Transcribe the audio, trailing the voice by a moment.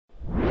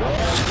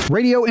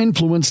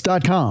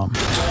radioinfluence.com.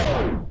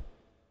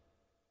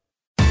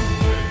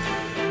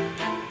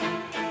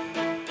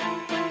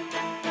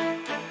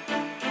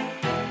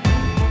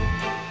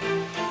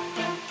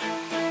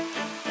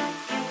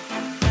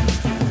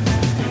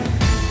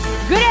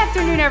 Good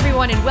afternoon,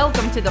 everyone, and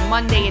welcome to the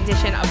Monday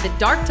edition of the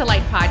Dark to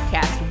Light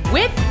podcast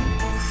with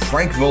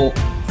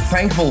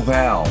Thankful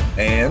Val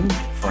and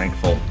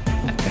Frankful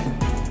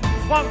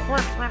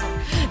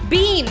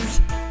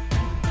Beans.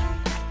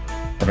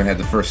 Haven't had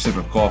the first sip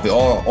of coffee.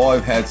 All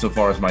I've had so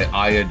far is my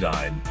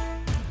iodine.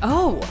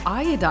 Oh,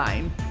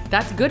 iodine.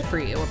 That's good for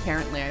you,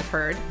 apparently, I've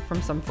heard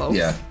from some folks.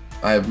 Yeah,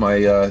 I have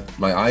my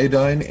my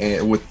iodine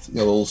and with a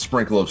little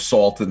sprinkle of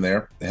salt in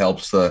there. It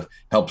helps the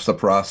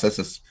process.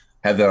 Just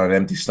have that on an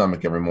empty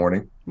stomach every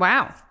morning.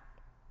 Wow.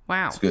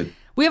 It's good.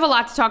 We have a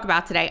lot to talk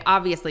about today.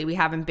 Obviously, we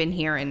haven't been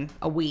here in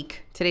a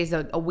week. Today's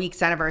a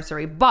week's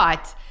anniversary,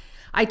 but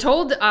I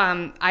told,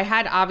 I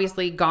had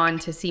obviously gone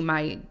to see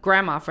my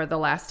grandma for the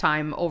last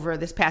time over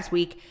this past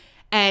week,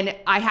 and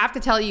I have to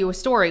tell you a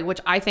story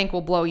which I think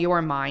will blow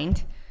your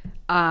mind.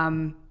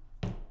 And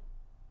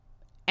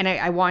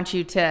I want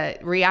you to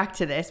react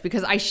to this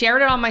because I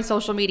shared it on my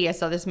social media,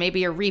 so this may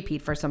be a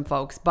repeat for some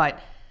folks, but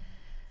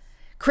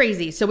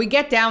crazy. So we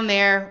get down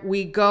there,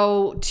 we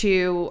go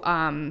to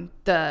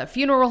the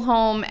funeral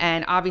home,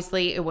 and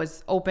obviously it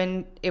was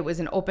open. It was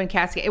an open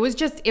casket. It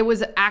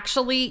was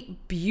actually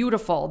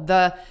beautiful.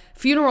 The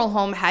funeral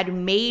home had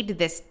made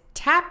this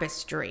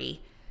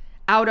tapestry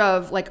out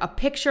of like a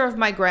picture of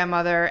my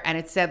grandmother, and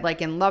it said like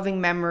in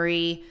loving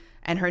memory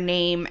and her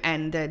name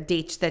and the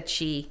dates that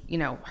she,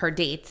 her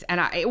dates.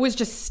 And it was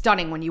just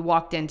stunning when you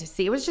walked in to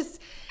see. It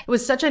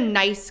was such a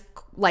nice,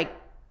 like,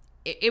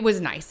 it was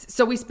nice.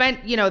 So we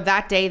spent,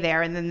 that day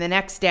there. And then the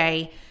next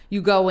day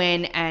you go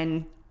in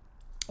and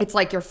it's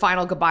like your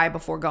final goodbye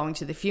before going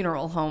to the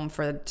funeral home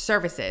for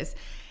services.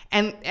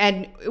 And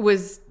it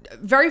was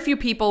very few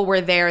people were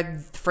there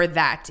for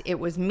that. It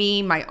was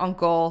me, my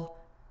uncle,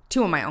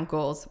 two of my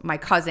uncles, my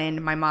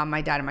cousin, my mom,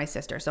 my dad, and my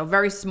sister. So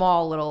very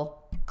small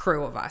little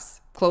crew of us,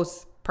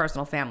 close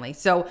personal family.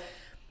 So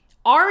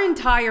our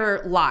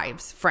entire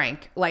lives,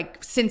 Frank,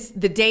 like since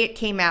the day it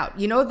came out,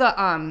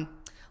 the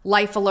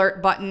life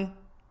alert button.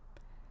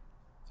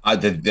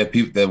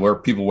 That where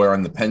people wear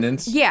on the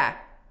pendants? Yeah.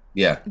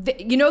 Yeah.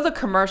 The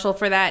commercial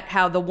for that,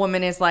 how the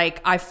woman is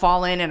like, I've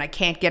fallen and I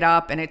can't get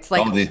up. And it's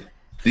like. Oh,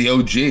 the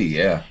OG,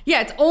 yeah.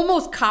 Yeah, it's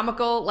almost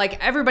comical. Like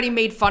everybody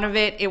made fun of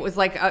it. It was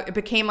like, it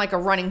became like a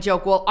running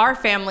joke. Well, our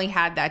family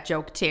had that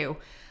joke too.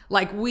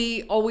 Like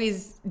we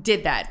always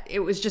did that. It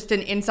was just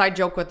an inside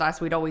joke with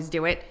us. We'd always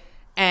do it.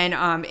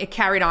 And it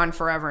carried on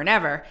forever and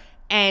ever.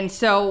 And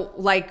so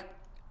like,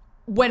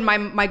 when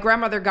my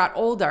grandmother got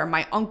older,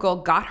 my uncle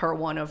got her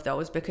one of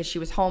those because she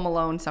was home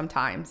alone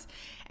sometimes.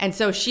 And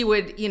so she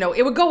would,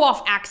 it would go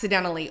off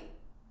accidentally,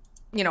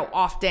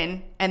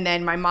 often. And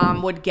then my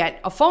mom would get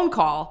a phone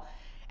call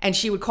and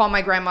she would call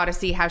my grandma to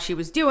see how she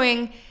was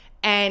doing.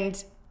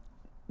 And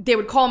they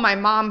would call my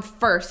mom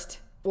first,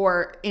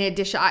 or in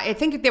addition, I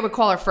think they would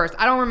call her first.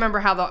 I don't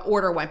remember how the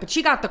order went, but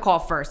she got the call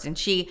first and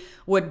she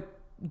would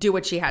do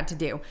what she had to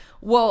do.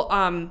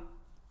 Well,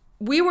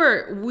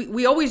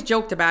 we always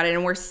joked about it,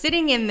 and we're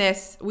sitting in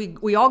this,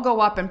 we all go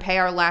up and pay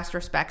our last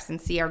respects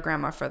and see our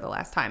grandma for the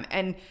last time.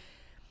 And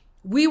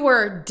we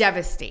were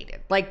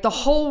devastated. Like the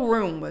whole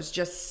room was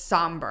just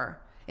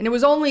somber. And it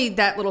was only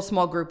that little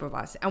small group of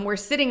us. And we're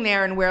sitting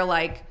there and we're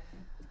like,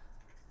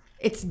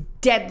 it's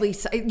deadly.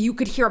 You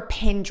could hear a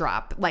pin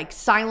drop, like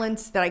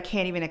silence that I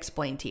can't even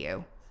explain to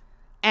you.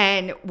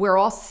 And we're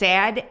all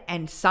sad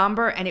and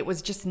somber. And it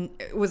was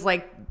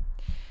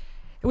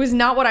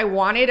not what I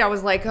wanted. I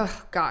was like,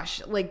 oh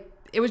gosh, like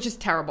it was just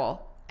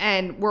terrible.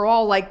 And we're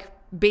all like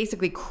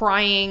basically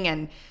crying.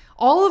 And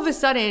all of a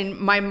sudden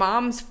my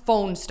mom's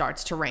phone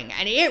starts to ring,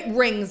 and it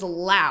rings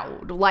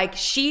loud. Like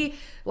she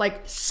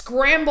like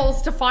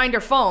scrambles to find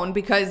her phone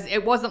because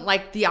it wasn't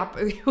like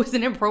it was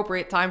an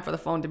appropriate time for the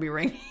phone to be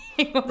ringing.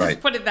 Let's right. Just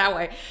put it that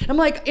way. I'm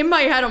like, in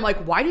my head, I'm like,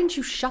 why didn't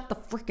you shut the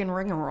freaking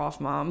ringer off,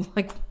 Mom?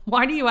 Like,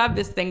 why do you have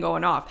this thing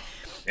going off?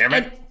 Damn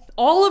it. And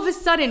all of a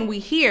sudden we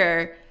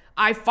hear,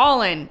 I've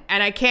fallen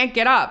and I can't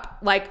get up.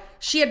 Like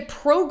she had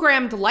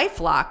programmed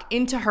LifeLock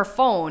into her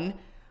phone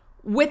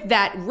with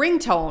that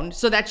ringtone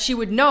so that she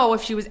would know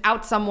if she was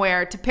out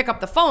somewhere to pick up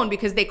the phone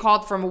because they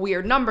called from a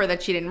weird number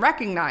that she didn't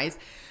recognize.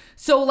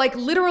 So like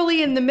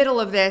literally in the middle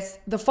of this,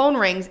 the phone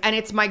rings and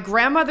it's my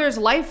grandmother's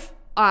life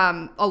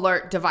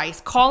alert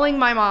device calling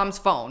my mom's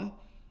phone.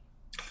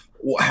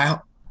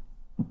 How?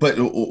 But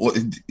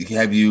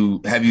have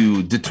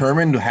you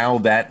determined how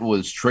that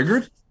was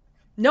triggered?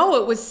 No,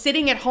 it was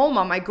sitting at home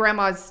on my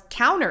grandma's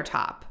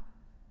countertop.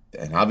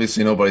 And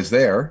obviously nobody's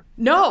there.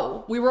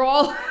 No, we were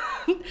all...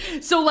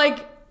 So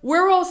like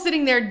we're all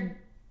sitting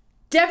there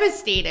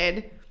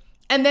devastated,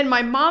 and then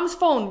my mom's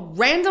phone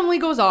randomly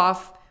goes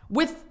off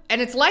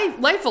and it's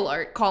life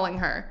alert calling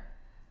her.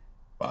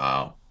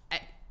 Wow.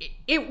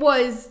 It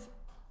was,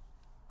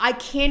 I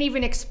can't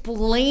even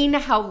explain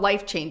how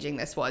life-changing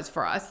this was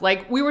for us.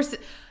 Like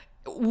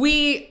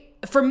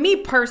for me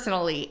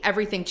personally,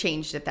 everything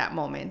changed at that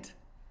moment.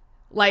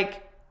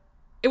 Like,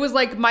 it was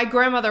like my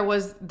grandmother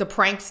was the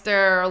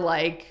prankster,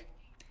 like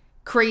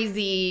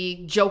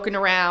crazy, joking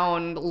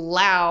around,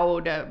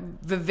 loud,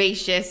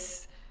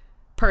 vivacious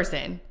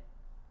person.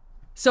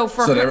 So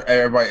for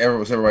her,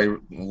 was everybody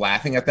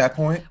laughing at that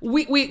point?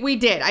 we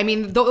did. I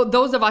mean,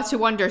 those of us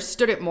who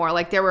understood it more,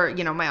 like there were,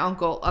 you know, my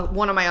uncle,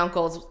 one of my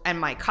uncles and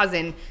my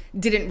cousin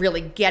didn't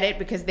really get it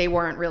because they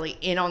weren't really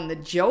in on the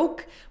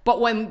joke. But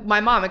when my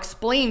mom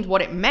explained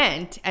what it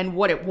meant and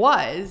what it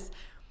was,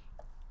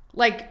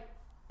 like,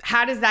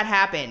 how does that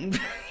happen?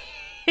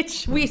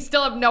 We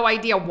still have no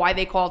idea why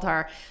they called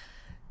her.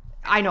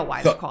 I know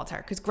why they called her,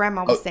 because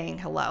grandma was saying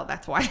hello.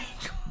 That's why.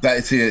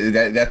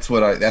 That's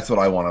what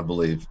I want to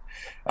believe.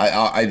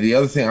 The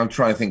other thing I'm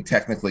trying to think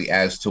technically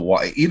as to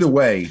why. Either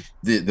way,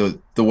 the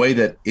way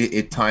that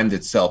it timed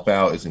itself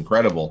out is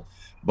incredible.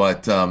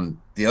 But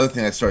the other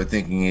thing I started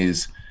thinking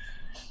is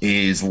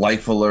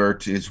Life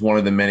Alert is one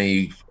of the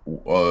many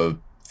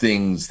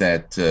things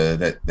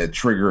that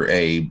trigger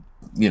a,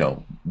 you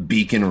know,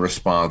 beacon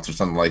response or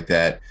something like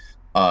that.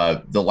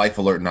 The Life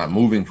Alert not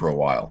moving for a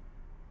while.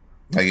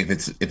 Like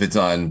if it's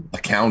on a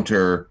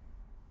counter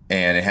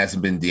and it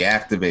hasn't been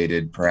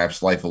deactivated,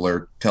 perhaps Life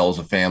Alert tells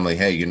a family,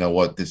 hey, you know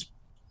what,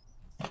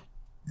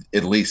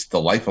 at least the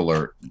Life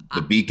Alert,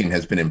 the beacon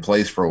has been in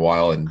place for a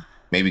while, and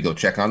maybe go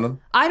check on them.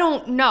 I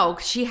don't know.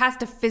 She has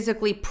to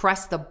physically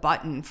press the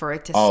button for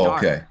it to start. Oh,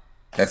 okay.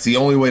 That's the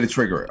only way to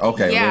trigger it.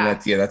 Okay. Yeah.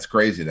 Well, that's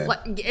crazy then.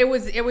 It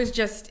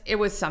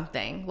was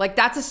something. Like,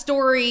 that's a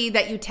story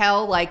that you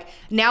tell, like,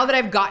 now that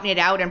I've gotten it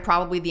out and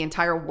probably the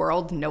entire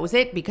world knows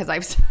it because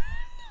I've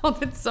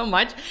told it so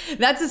much.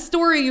 That's a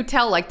story you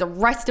tell, like, the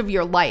rest of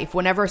your life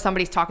whenever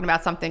somebody's talking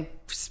about something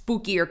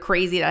spooky or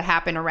crazy that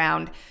happened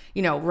around,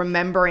 you know,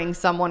 remembering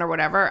someone or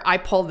whatever. I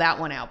pull that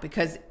one out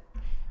because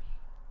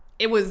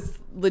it was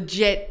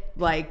legit,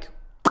 like,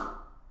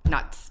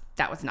 nuts.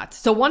 That was nuts.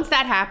 So once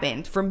that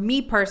happened, for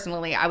me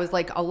personally, I was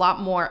like a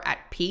lot more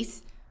at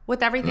peace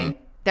with everything.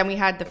 Mm-hmm. Then we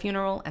had the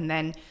funeral, and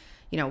then,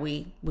 you know,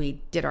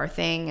 we did our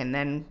thing, and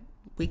then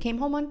we came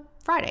home on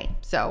Friday.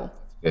 So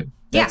good.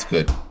 That's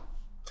good.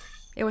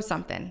 It was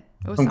something.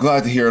 I'm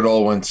glad to hear it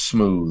all went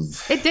smooth.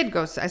 It did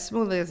go as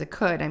smoothly as it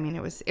could. I mean,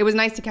 it was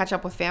nice to catch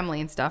up with family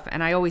and stuff.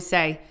 And I always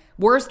say,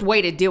 worst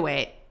way to do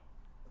it,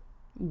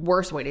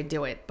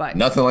 but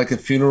nothing like a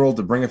funeral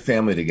to bring a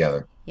family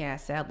together. Yeah,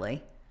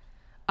 sadly.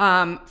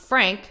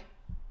 Frank,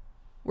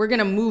 we're going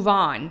to move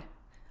on.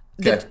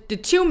 Okay. The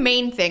two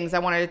main things I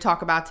wanted to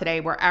talk about today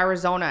were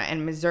Arizona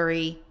and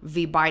Missouri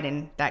v.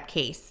 Biden, that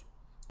case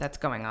that's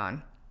going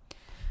on.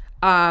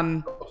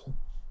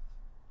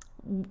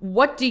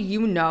 What do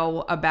you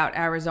know about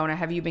Arizona?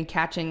 Have you been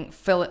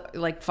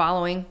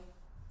following?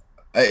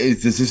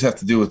 Does this have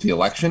to do with the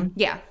election?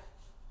 Yeah.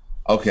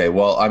 Okay,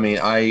 well, I mean,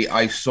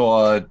 I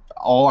saw,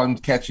 all I'm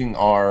catching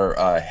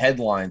are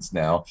headlines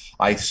now.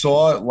 I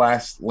saw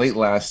late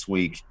last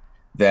week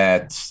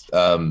that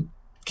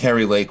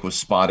Kari Lake was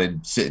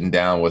spotted sitting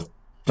down with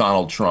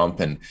Donald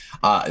Trump, and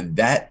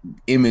that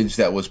image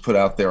that was put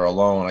out there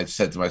alone, I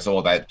said to myself,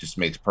 oh, that just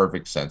makes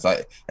perfect sense.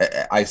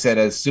 I said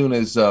as soon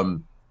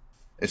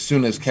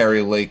as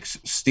Kari Lake's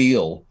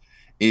steal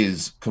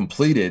is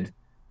completed,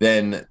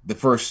 then the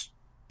first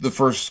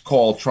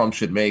call Trump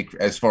should make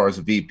as far as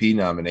a VP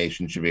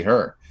nomination should be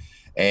her.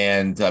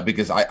 And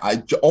because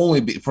I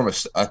only from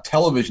a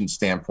television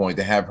standpoint,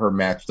 to have her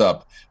matched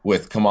up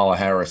with Kamala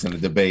Harris in a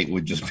debate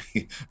would just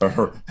be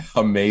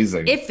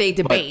amazing. If they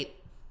debate.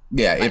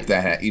 If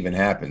that even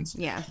happens.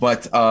 Yeah.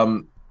 But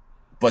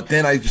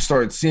then I just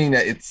started seeing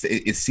that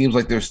it seems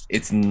like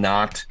it's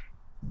not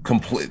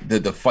complete.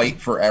 The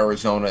fight for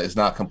Arizona is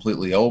not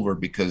completely over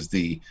because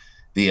the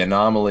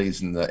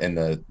anomalies and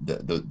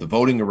the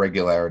voting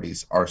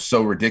irregularities are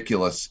so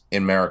ridiculous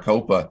in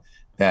Maricopa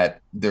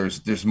that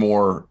there's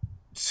more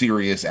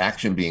serious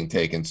action being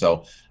taken.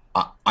 So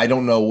I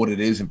don't know what it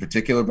is in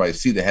particular, but I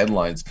see the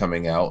headlines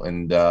coming out.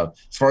 And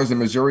as far as the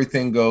Missouri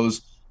thing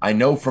goes, I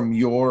know from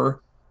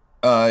your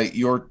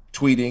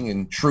tweeting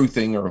and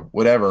truthing or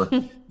whatever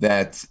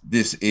that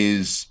this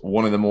is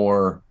one of the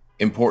more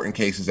important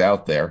cases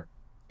out there.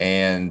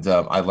 And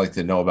I'd like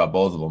to know about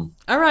both of them.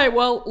 All right,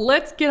 well,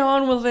 let's get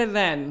on with it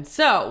then.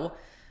 So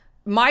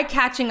my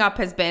catching up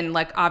has been,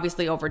 like,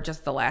 obviously over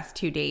just the last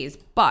 2 days,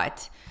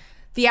 but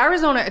the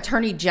Arizona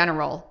Attorney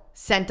General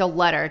sent a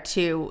letter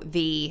to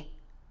the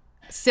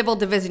civil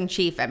division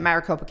chief at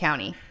Maricopa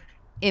County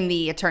in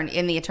the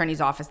attorney's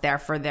office there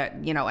for the,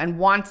 you know, and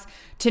wants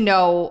to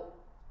know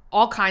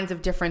all kinds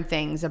of different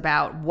things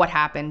about what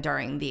happened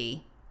during the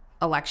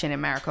election in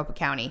Maricopa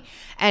County.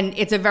 And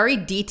it's a very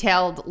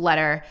detailed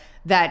letter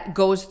that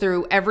goes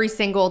through every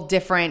single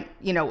different,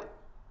 you know,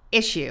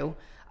 issue,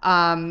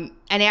 and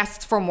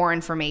asks for more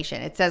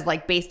information. It says,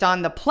 like, based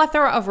on the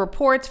plethora of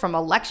reports from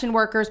election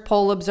workers,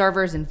 poll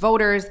observers, and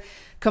voters,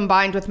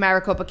 combined with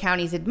Maricopa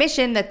County's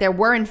admission that there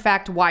were in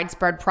fact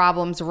widespread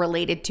problems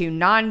related to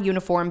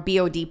non-uniform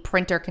BOD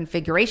printer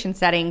configuration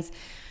settings,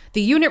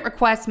 the unit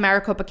requests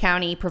Maricopa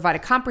County provide a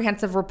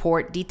comprehensive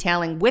report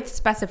detailing with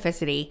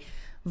specificity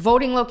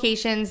voting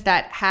locations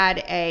that had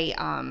a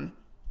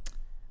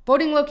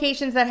Voting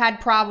locations that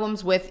had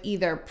problems with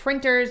either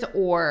printers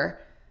or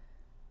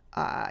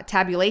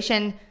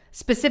tabulation,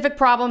 specific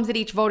problems at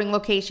each voting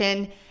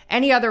location,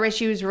 any other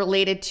issues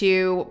related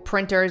to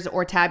printers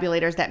or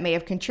tabulators that may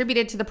have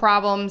contributed to the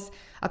problems,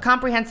 a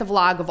comprehensive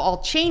log of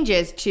all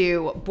changes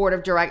to Board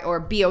of Direct or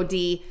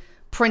BOD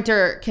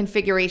printer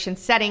configuration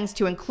settings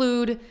to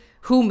include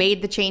who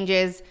made the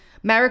changes,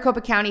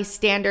 Maricopa County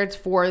standards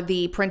for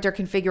the printer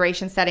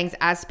configuration settings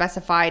as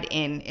specified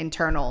in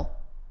internal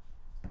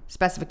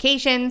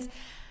specifications,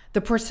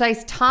 the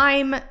precise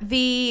time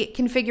the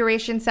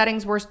configuration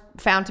settings were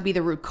found to be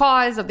the root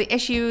cause of the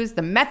issues,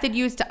 the method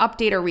used to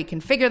update or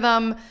reconfigure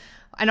them,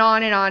 and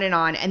on and on and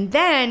on. And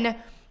then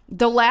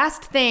the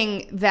last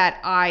thing that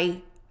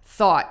I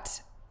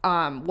thought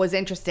was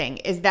interesting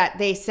is that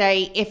they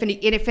say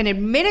if an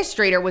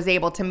administrator was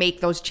able to make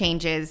those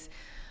changes,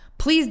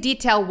 please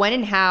detail when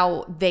and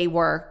how they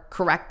were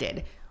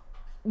corrected.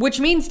 Which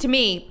means to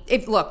me,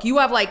 you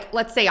have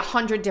let's say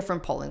 100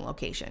 different polling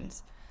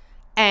locations,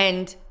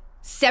 and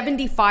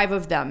 75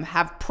 of them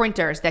have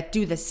printers that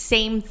do the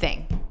same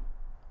thing.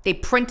 They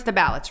print the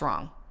ballots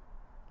wrong.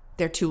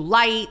 They're too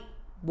light,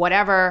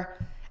 whatever.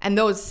 And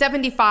those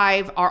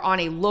 75 are on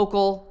a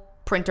local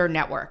printer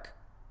network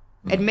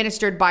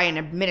administered by an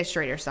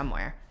administrator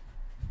somewhere.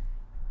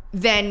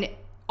 Then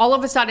all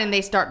of a sudden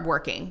they start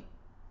working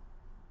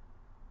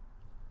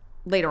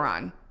later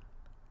on.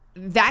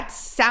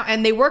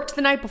 And they worked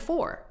the night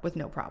before with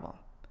no problem.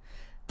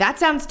 That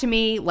sounds to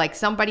me like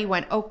somebody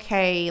went,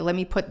 okay, let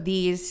me put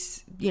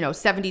these,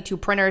 72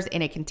 printers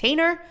in a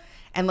container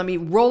and let me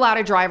roll out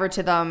a driver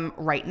to them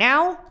right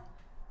now.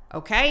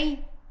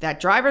 Okay,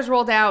 that driver's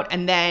rolled out,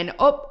 and then,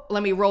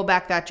 let me roll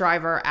back that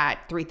driver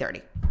at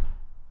 3:30.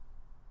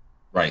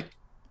 Right.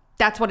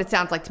 That's what it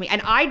sounds like to me.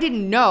 And I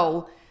didn't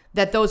know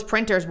that those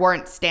printers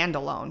weren't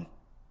standalone.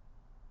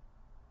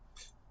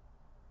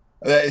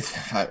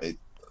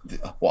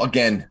 Well,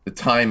 again, the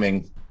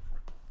timing.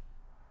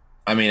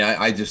 I mean,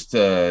 I just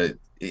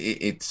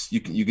it's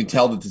you can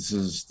tell that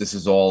this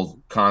is all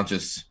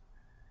conscious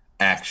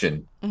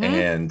action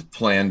and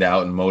planned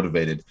out and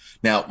motivated.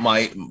 Now,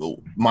 my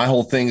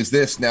whole thing is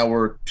this: now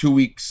we're 2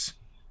 weeks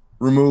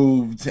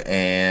removed,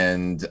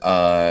 and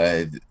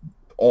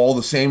all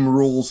the same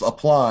rules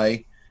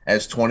apply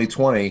as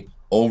 2020.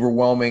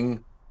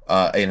 Overwhelming,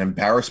 an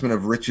embarrassment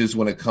of riches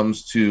when it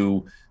comes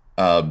to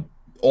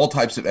all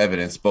types of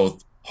evidence,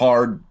 both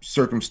hard,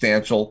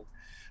 circumstantial.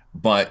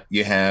 But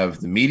you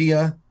have the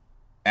media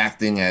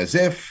acting as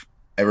if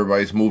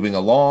everybody's moving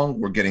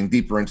along. We're getting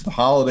deeper into the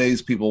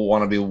holidays. People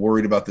want to be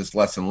worried about this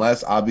less and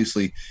less.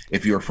 Obviously,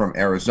 if you're from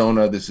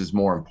Arizona, this is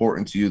more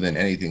important to you than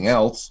anything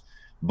else.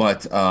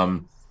 But Kari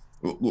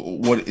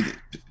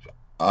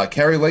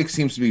Lake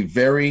seems to be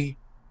very,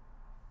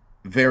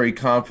 very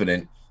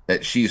confident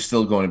that she is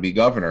still going to be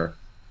governor.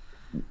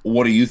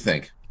 What do you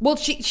think? Well,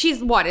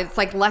 she's what? It's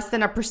like less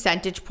than a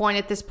percentage point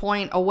at this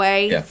point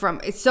away from.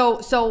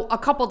 So a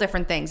couple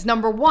different things.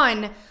 Number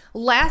one,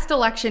 last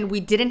election, we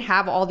didn't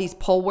have all these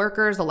poll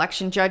workers,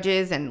 election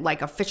judges, and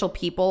official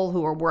people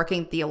who were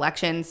working the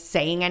elections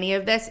saying any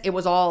of this. It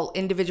was all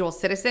individual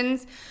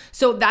citizens.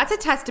 So that's a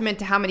testament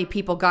to how many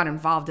people got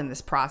involved in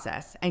this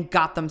process and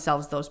got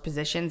themselves those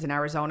positions in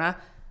Arizona.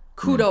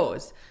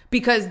 Kudos,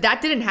 because that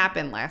didn't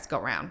happen last go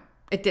round.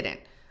 It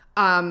didn't.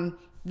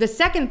 The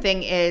second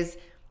thing is,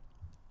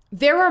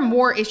 there are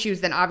more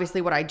issues than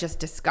obviously what I just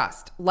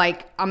discussed. I'm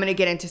going to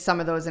get into some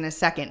of those in a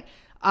second.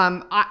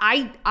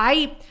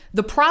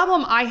 The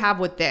problem I have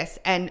with this,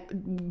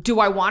 and do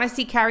I want to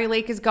see Kari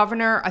Lake as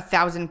governor?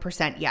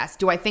 1,000% yes.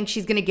 Do I think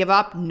she's going to give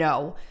up?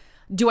 No.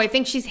 Do I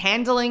think she's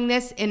handling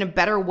this in a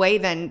better way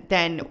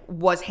than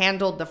was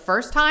handled the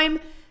first time?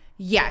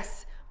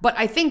 Yes. But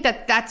I think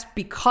that's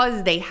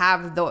because they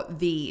have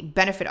the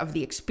benefit of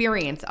the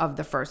experience of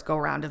the first go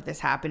round of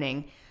this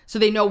happening. So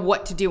they know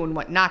what to do and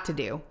what not to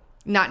do.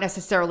 Not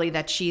necessarily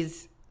that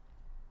she's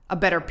a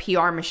better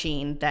PR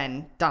machine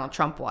than Donald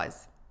Trump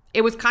was.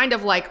 It was kind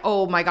of like,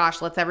 oh my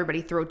gosh, let's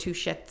everybody throw two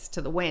shits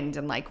to the wind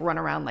and run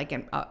around like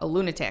a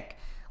lunatic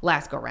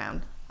last go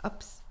round.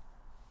 Oops.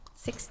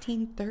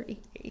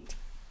 1638.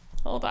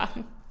 Hold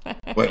on.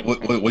 Wait,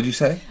 what'd you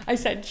say? I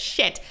said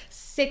shit.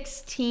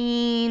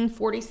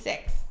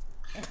 1646.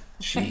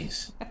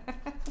 Jeez.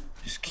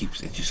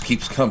 It just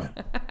keeps coming.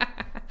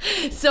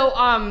 So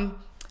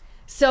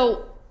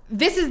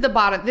this is the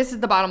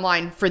bottom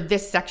line for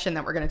this section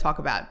that we're going to talk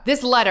about.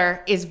 This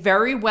letter is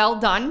very well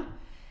done.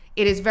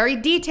 It is very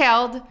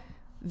detailed.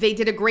 They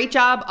did a great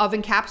job of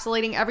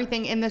encapsulating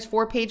everything in this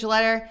 4-page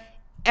letter.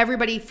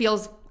 Everybody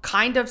feels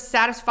kind of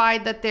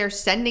satisfied that they're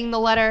sending the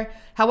letter.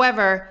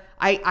 However,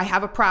 I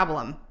have a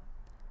problem.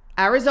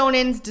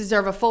 Arizonans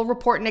deserve a full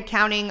report and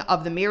accounting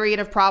of the myriad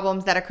of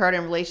problems that occurred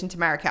in relation to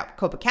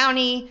Maricopa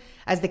County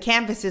as the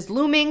canvass is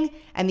looming,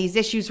 and these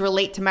issues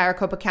relate to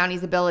Maricopa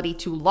County's ability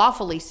to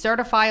lawfully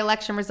certify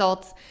election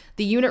results.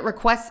 The unit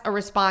requests a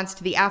response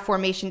to the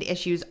aforementioned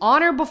issues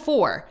on or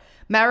before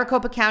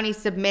Maricopa County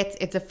submits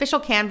its official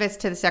canvass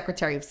to the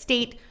Secretary of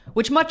State,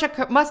 which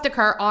must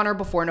occur on or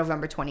before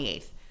November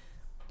 28th.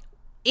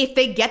 if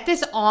they get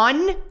this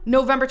on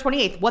November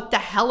 28th, what the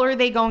hell are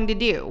they going to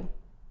do?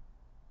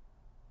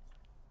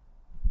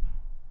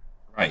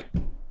 Right.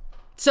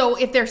 So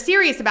if they're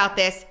serious about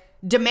this,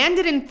 demand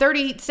it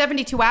in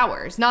 72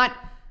 hours, not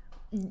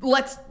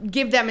let's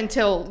give them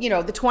until,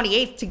 the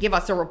 28th to give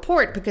us a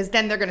report, because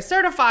then they're going to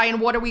certify, and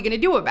what are we going to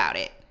do about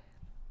it?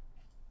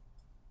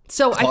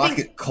 So I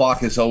think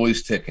clock is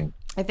always ticking.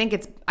 I think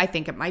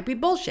it might be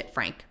bullshit,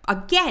 Frank.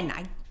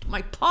 Again,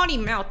 my potty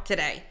mouth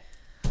today.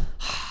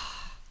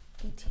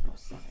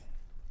 1807.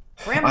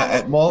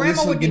 Grandma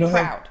would be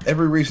proud. Have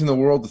every reason in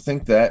the world to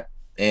think that.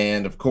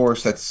 And of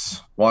course,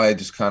 that's why I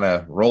just kind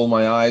of roll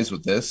my eyes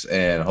with this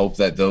and hope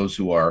that those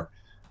who are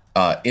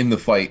in the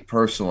fight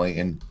personally,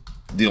 and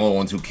the only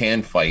ones who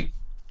can fight,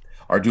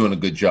 are doing a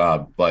good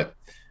job. But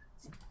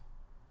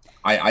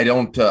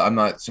I'm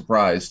not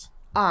surprised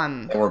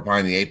that we're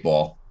behind the 8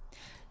 ball.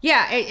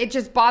 Yeah, it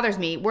just bothers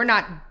me. We're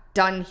not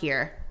done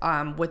here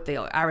with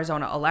the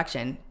Arizona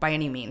election by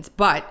any means.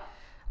 But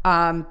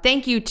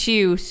thank you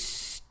to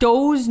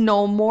Stows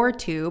No More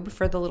Tube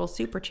for the little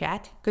super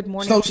chat. Good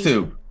morning. Stows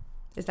Tube.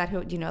 Is that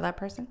who? Do you know that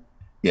person?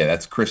 Yeah,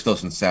 that's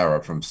Christos and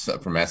Sarah from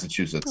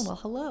Massachusetts. Oh, well,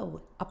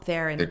 hello up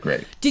there. And they're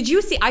great. Did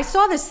you see? I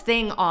saw this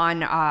thing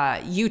on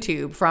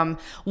YouTube from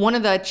one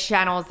of the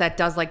channels that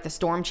does like the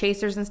storm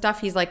chasers and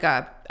stuff. He's like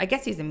I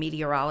guess he's a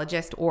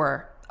meteorologist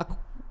or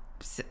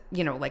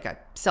like a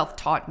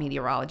self-taught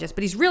meteorologist,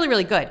 but he's really,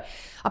 really good.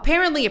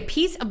 Apparently, a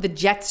piece of the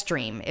jet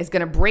stream is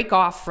going to break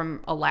off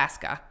from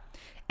Alaska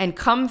and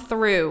come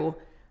through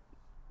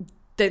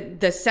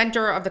the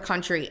center of the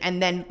country, and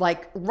then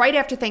like right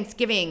after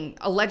Thanksgiving,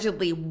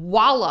 allegedly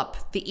wallop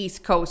the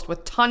East Coast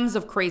with tons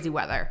of crazy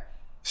weather.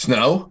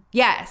 Snow?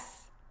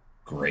 Yes.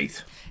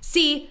 Great.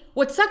 See,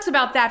 what sucks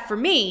about that for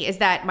me is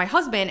that my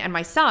husband and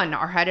my son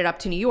are headed up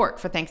to New York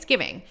for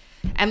Thanksgiving.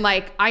 And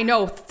like, I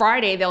know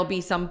Friday there'll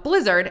be some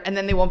blizzard, and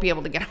then they won't be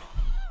able to get home.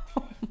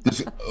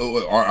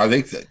 Are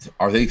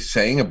they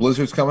saying a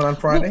blizzard's coming on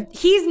Friday?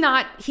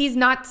 Well, he's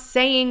not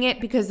saying it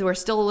because we're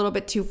still a little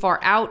bit too far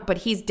out, but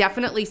he's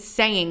definitely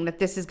saying that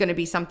this is going to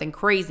be something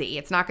crazy.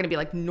 It's not going to be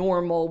like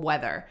normal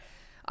weather.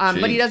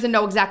 But he doesn't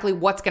know exactly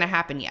what's going to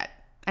happen yet.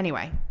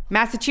 Anyway,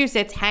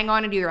 Massachusetts, hang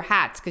on to your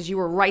hats, because you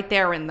were right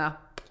there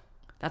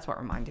that's what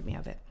reminded me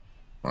of it.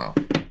 Wow.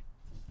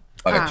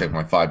 I got to check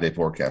my 5-day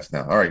forecast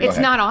now. All right, go ahead. It's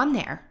not on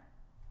there.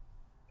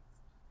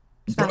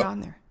 It's not on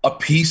there. A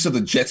piece of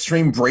the jet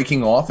stream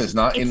breaking off is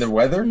not in the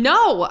weather?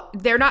 No,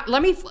 they're not.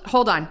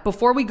 Hold on.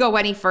 Before we go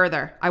any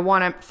further, I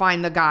want to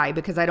find the guy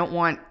because I don't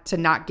want to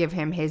not give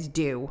him his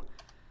due.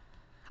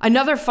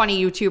 Another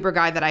funny YouTuber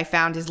guy that I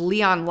found is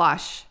Leon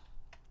Lush.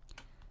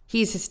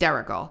 He's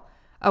hysterical.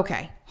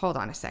 Okay, hold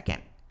on a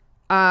second.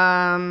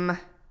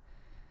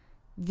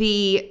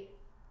 The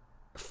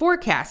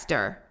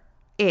forecaster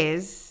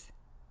is...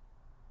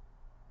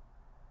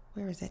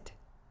 Where is it?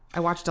 I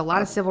watched a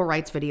lot of civil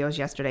rights videos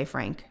yesterday,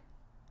 Frank.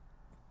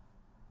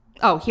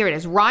 Oh, here it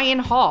is. Ryan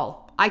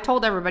Hall. I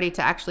told everybody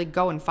to actually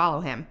go and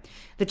follow him.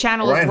 The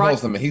channel Ryan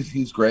Hall's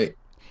he's great.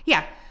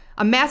 Yeah.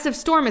 A massive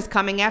storm is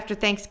coming after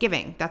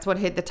Thanksgiving. That's what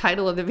hit the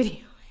title of the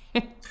video.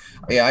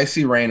 Yeah, I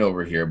see rain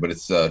over here, but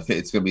it's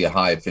going to be a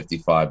high of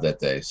 55 that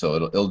day. So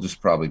it'll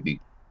just probably be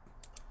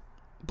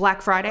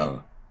Black Friday?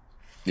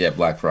 Yeah,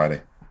 Black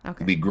Friday. Okay.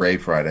 It'll be Gray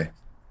Friday.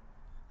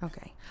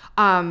 Okay.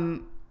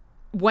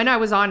 When I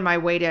was on my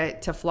way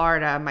to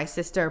Florida, my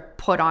sister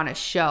put on a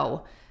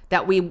show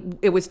that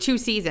it was 2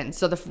 seasons.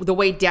 So the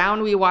way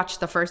down, we watched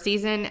the first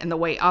season, and the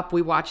way up,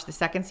 we watched the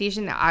second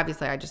season. Now,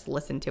 obviously, I just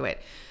listened to it.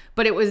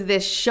 But it was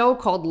this show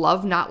called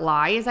Love Not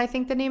Lies, I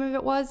think the name of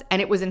it was.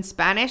 And it was in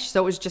Spanish,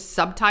 so it was just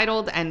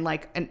subtitled and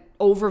like an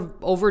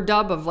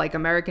overdub of like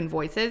American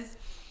voices.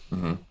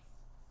 Mm-hmm.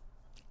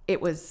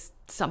 It was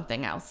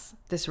something else,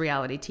 this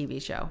reality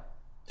TV show.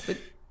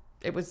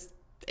 It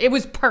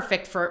was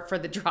perfect for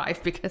the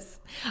drive because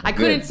I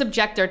couldn't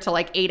subject her to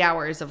like 8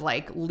 hours of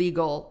like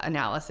legal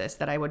analysis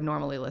that I would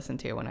normally listen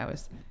to when I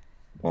was.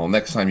 Well,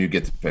 next time you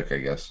get to pick, I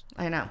guess.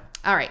 I know.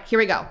 All right, here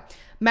we go.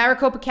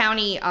 Maricopa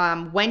County,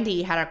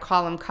 Wendy had a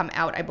column come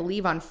out, I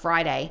believe, on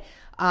Friday.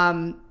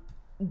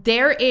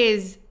 There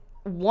is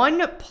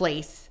one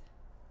place,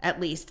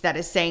 at least, that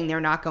is saying they're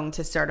not going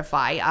to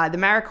certify. The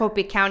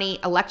Maricopa County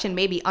election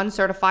may be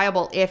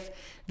uncertifiable if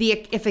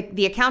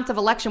the accounts of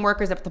election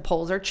workers at the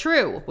polls are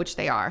true, which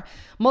they are.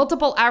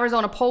 Multiple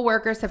Arizona poll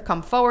workers have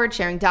come forward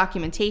sharing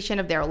documentation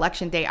of their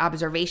election day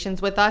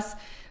observations with us.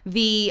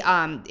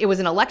 It was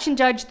an election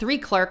judge, 3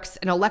 clerks,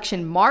 an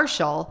election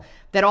marshal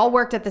that all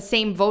worked at the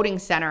same voting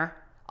center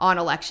on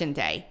election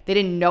day. They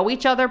didn't know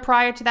each other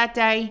prior to that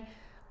day.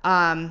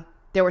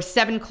 There were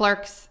 7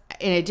 clerks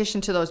in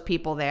addition to those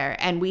people there.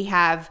 And we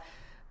have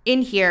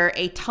in here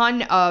a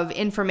ton of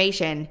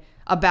information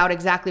about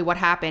exactly what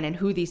happened and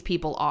who these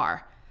people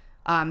are.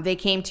 They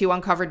came to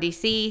Uncover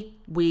DC.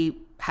 We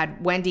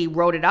had Wendy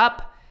wrote it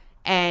up.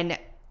 And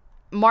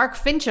Mark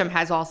Fincham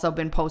has also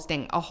been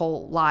posting a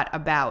whole lot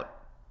about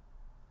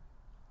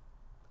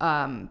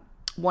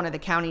one of the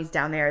counties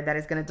down there that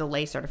is going to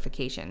delay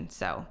certification.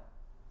 So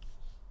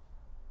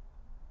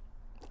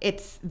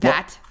it's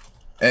that.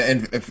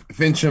 And if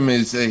Fincham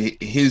is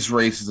his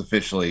race is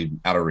officially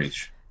out of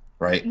reach,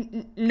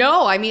 right?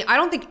 No, I mean, I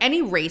don't think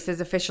any race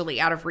is officially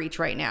out of reach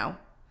right now.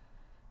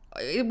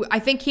 I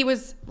think he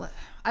was,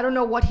 I don't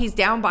know what he's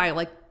down by,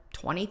 like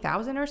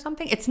 20,000 or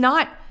something. It's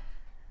not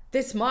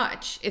this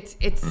much. It's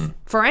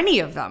for any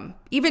of them.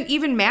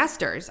 Even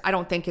Masters, I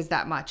don't think is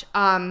that much.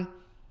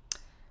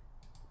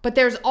 But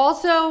there's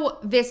also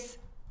this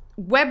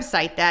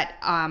website that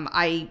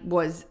I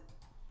was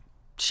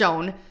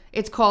shown.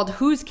 It's called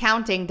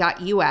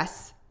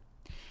whoscounting.us.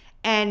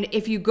 And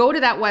if you go to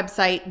that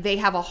website, they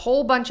have a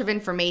whole bunch of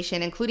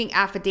information, including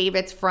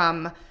affidavits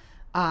from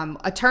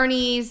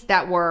attorneys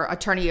that were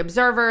attorney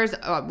observers,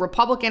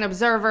 Republican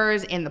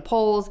observers in the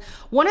polls.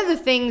 One of the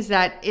things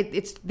that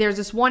there's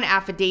this one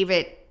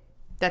affidavit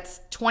that's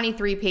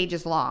 23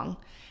 pages long,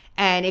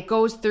 and it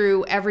goes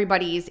through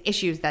everybody's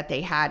issues that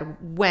they had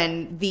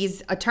when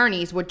these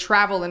attorneys would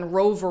travel and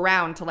rove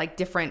around to like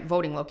different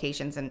voting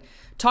locations and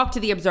talk to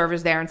the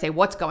observers there and say,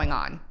 what's going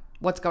on?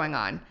 What's going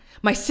on?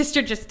 My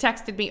sister just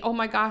texted me, oh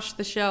my gosh,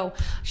 the show.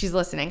 She's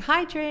listening.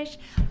 Hi, Trish.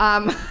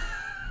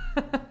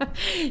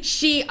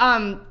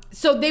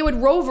 So they would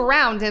rove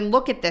around and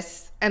look at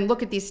this and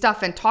look at these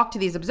stuff and talk to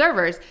these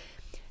observers.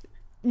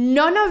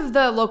 None of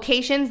the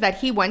locations that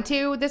he went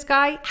to, this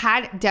guy,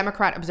 had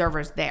Democrat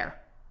observers there.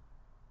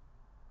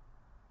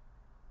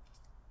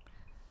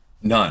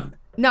 None.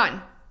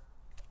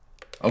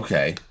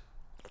 Okay.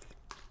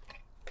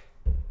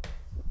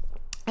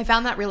 I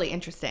found that really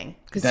interesting.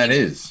 That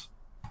is.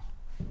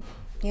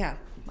 Yeah.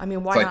 I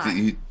mean, why it's like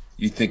not?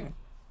 You think,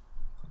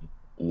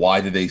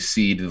 why did they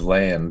cede the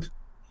land?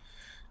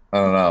 I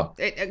don't know.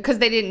 Because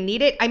they didn't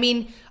need it. I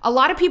mean, a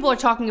lot of people are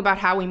talking about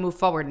how we move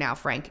forward now,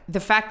 Frank. The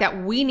fact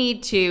that we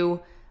need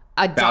to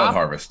adopt. Ballot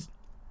harvest.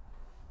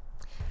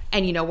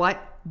 And you know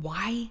what?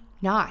 Why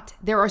not?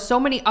 There are so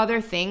many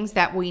other things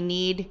that we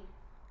need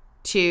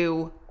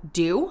to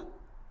do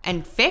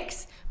and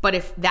fix. But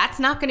if that's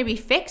not going to be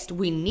fixed,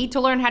 we need to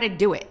learn how to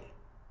do it.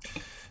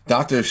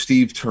 Dr.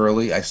 Steve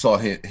Turley, I saw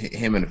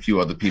him and a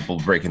few other people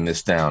breaking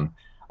this down.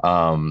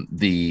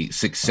 The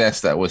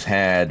success that was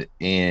had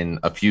in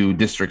a few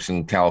districts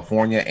in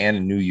California and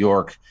in New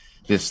York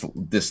this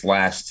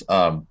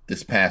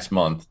past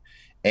month.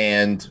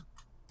 And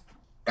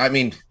I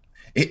mean,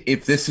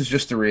 if this is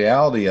just the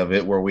reality of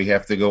it, where we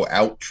have to go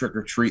out trick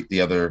or treat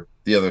the other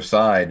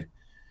side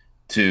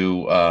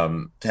to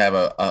have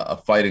a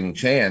fighting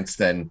chance,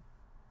 then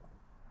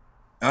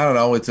I don't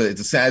know. It's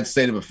a sad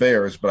state of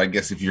affairs, but I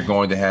guess if you're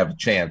going to have a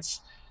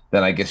chance,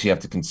 then I guess you have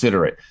to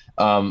consider it.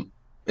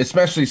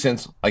 Especially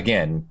since,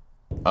 again,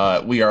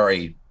 we are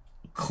a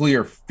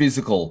clear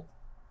physical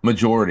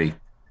majority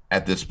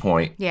at this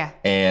point. Yeah.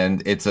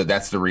 And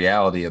that's the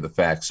reality of the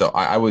fact. So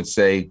I would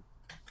say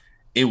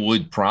it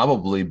would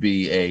probably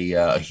be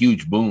a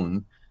huge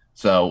boon.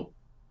 So,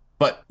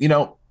 but you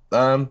know,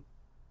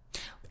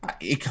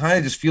 it kind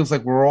of just feels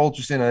like we're all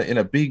just in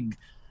a big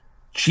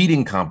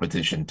cheating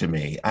competition to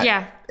me.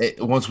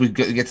 Once we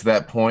get to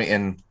that point,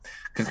 and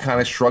could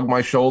kind of shrug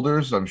my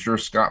shoulders. I'm sure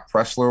Scott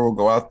Pressler will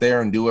go out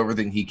there and do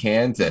everything he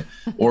can to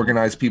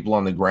organize people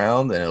on the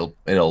ground, and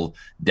it'll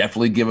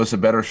definitely give us a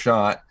better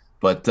shot.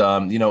 But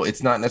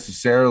it's not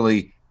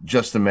necessarily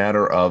just a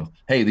matter of,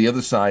 hey, the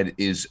other side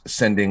is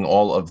sending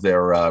all of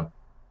their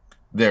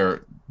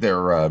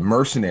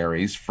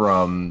mercenaries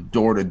from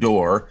door to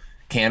door,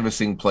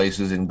 canvassing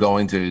places and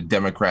going to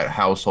Democrat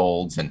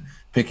households and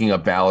picking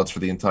up ballots for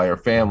the entire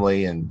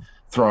family and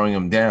throwing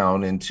them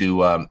down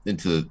into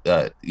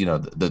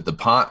the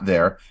pot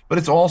there. But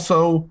it's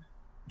also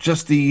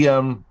just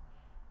the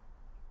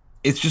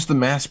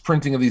mass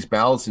printing of these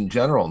ballots in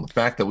general, and the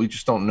fact that we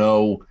just don't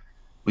know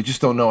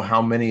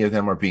how many of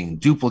them are being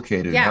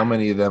duplicated, how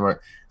many of them are.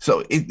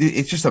 So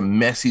it's just a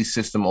messy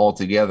system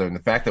altogether. And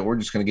the fact that we're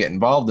just going to get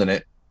involved in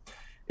it,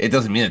 it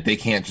doesn't mean that they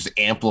can't just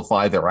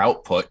amplify their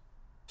output.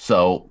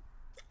 So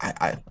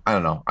I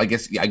don't know. I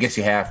guess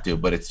you have to,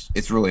 but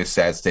it's really a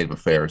sad state of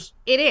affairs.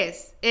 It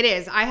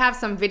is. I have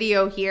some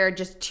video here,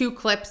 just 2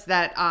 clips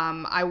that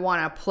I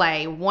want to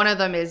play. One of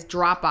them is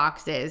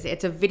Dropboxes.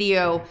 It's a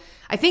video.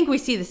 I think we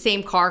see the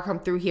same car come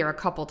through here a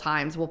couple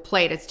times. We'll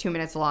play it. It's 2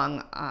 minutes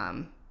long.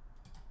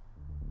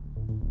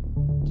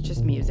 It's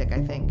just music,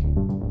 I think.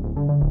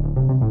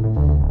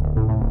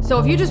 So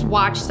if you just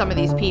watch some of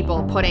these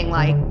people putting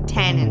like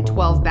 10 and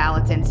 12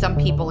 ballots in, some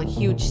people a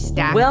huge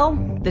stack. Well,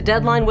 the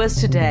deadline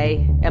was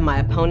today, and my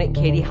opponent,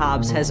 Katie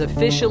Hobbs, has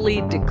officially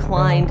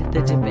declined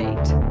the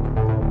debate.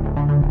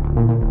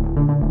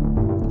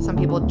 Some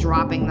people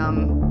dropping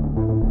them.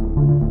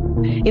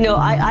 You know,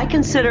 I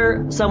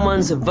consider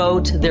someone's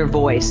vote their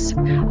voice.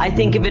 I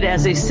think of it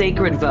as a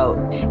sacred vote,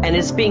 and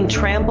it's being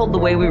trampled the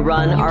way we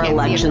run our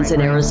elections in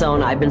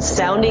Arizona. I've been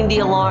sounding the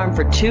alarm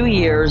for 2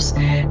 years.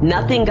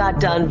 Nothing got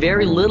done.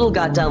 Very little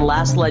got done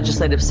last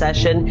legislative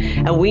session,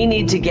 and we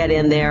need to get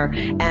in there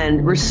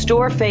and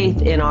restore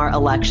faith in our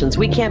elections.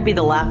 We can't be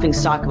the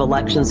laughingstock of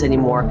elections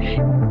anymore.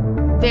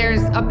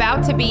 There's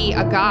about to be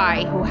a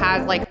guy who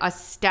has like a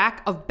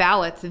stack of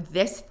ballots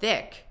this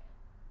thick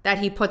that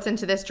he puts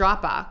into this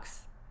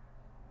Dropbox,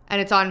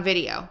 and it's on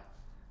video.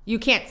 You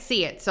can't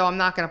see it, so I'm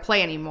not going to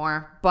play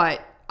anymore,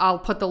 but I'll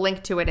put the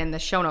link to it in the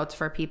show notes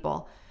for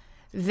people.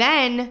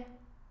 Then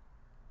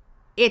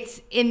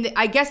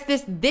I guess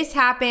this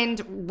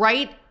happened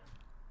right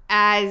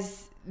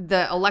as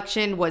the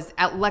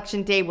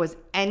election day was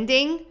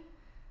ending.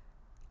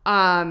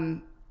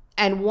 And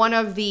one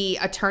of the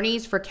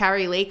attorneys for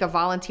Kari Lake, a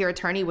volunteer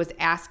attorney, was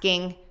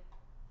asking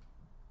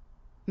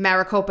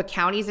Maricopa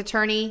County's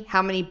attorney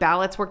how many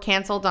ballots were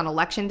canceled on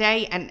election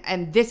day,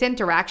 and this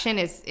interaction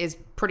is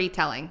pretty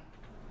telling.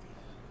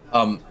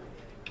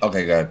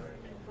 Okay, go ahead.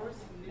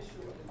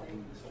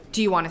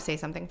 Do you want to say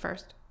something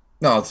first?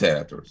 No, I'll say it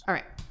afterwards. All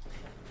right.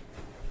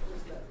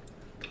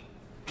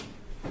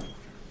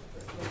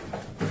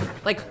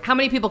 Like, how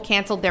many people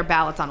canceled their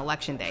ballots on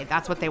election day?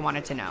 That's what they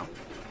wanted to know.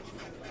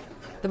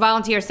 The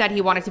volunteer said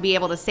he wanted to be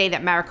able to say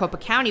that Maricopa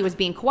County was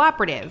being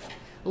cooperative.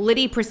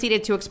 Liddy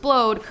proceeded to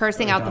explode,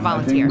 cursing out the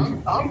volunteer.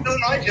 I'm doing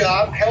my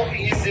job,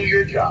 helping you do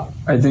your job.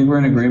 I think we're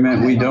in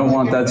agreement. We don't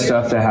want that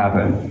stuff to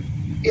happen.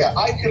 Yeah,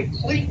 I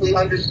completely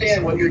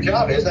understand what your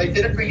job is. I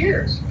did it for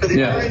years. For the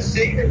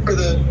RNC and for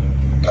the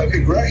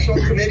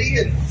congressional committee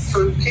and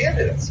for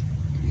candidates.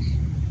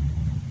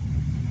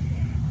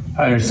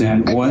 I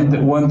understand.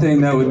 One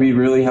thing that would be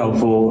really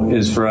helpful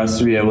is for us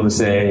to be able to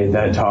say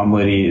that Tom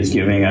Liddy is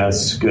giving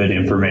us good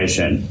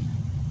information.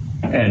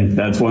 And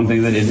that's one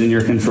thing that is in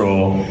your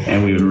control,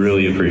 and we would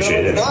really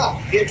appreciate it.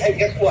 No, it's not. And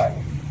guess what?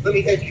 Let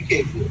me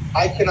educate you.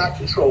 I cannot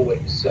control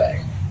what you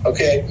say,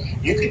 okay?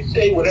 You can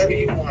say whatever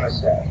you want to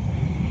say.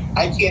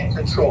 I can't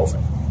control it.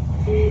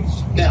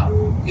 Now,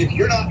 if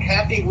you're not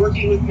happy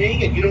working with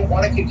me and you don't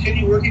want to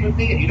continue working with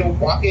me and you don't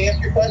want me to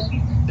answer your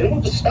questions, then we'll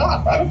just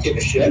stop. I don't give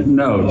a shit.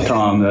 No,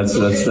 Tom, that's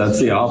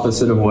the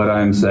opposite of what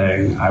I'm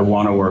saying. I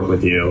want to work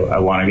with you. I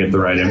want to get the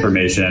right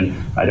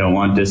information. I don't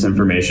want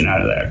disinformation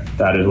out of there.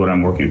 That is what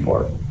I'm working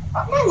for.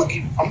 I'm not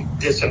looking for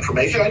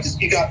disinformation.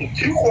 You got me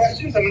 2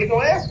 questions. I'm going to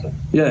go ask them.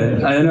 Yeah,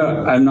 I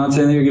know. I'm not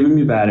saying that you're giving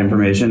me bad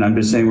information. I'm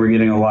just saying we're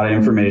getting a lot of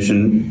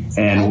information,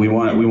 and we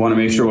want to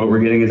make sure what we're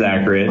getting is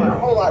accurate.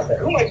 Hold on a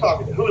second. Who am I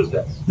talking to? Who is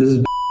this? This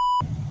is.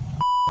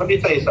 Let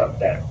me tell you something,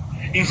 Dan.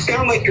 You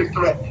sound like you're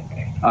threatening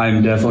me.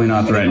 I'm definitely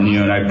not threatening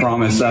you, and I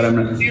promise that I'm.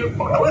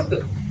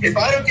 Listen, if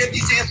I don't get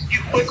these answers to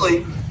you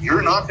quickly,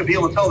 you're not going to be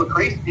able to tell the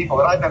crazy people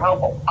that I've been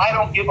helpful. I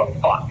don't give a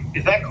fuck.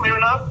 Is that clear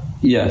enough?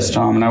 Yes,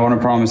 Tom, and I want to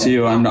promise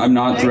you, I'm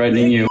not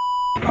threatening you.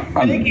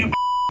 Thank you.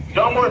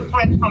 No more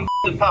threats from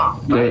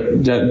Tom.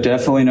 Right?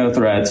 Definitely no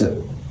threats.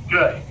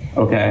 Good.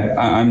 Okay,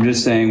 I'm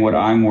just saying what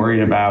I'm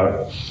worried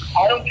about.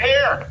 I don't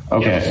care.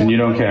 Okay, and you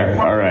don't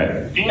care. All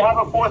right. Do you have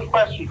a 4th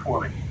question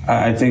for me?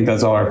 I think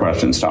that's all our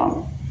questions,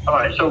 Tom. All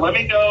right, so let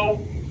me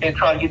go and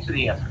try to get to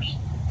the answers.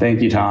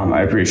 Thank you, Tom.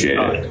 I appreciate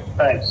it.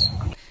 Thanks.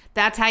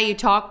 That's how you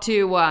talk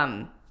to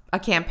a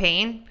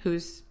campaign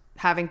who's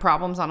having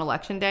problems on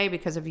election day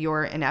because of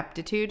your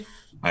ineptitude.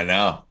 I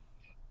know.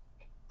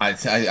 I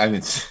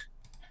mean,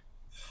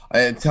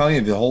 I'm telling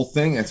you, the whole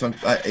thing. It's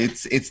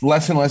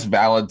less and less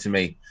valid to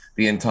me.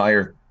 The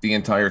entire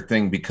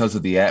thing, because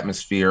of the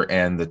atmosphere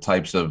and the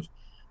types of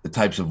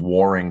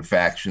warring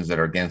factions that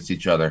are against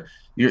each other.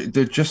 We're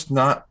just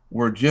not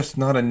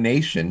a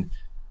nation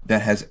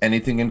that has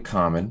anything in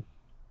common.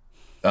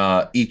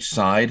 Each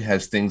side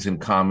has things in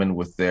common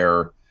with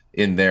their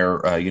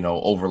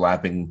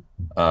overlapping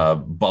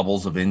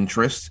bubbles of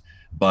interest,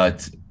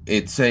 but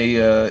it's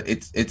a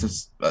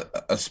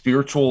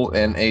spiritual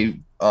and a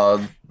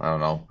I don't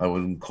know. I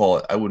wouldn't call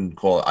it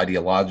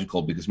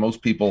ideological, because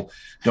most people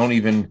don't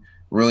even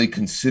really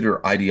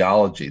consider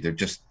ideology. They're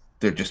just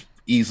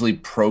easily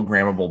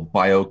programmable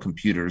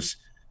biocomputers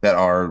that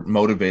are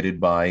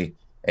motivated by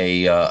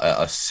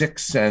a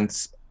sixth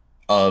sense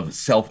of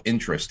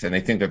self-interest, and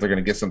they think that they're going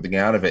to get something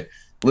out of it.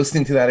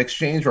 Listening to that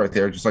exchange right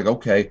there, just like,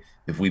 okay,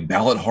 if we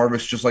ballot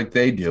harvest just like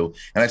they do.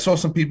 And I saw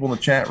some people in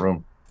the chat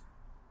room,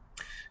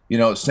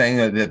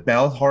 saying that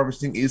ballot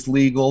harvesting is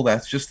legal.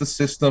 That's just the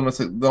system. It's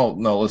like,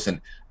 no,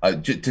 listen,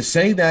 to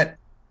say that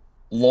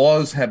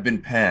laws have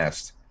been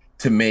passed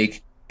to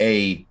make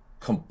a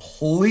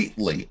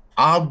completely,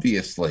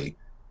 obviously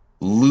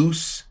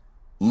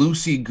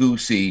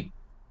loosey-goosey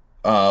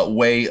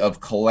way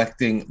of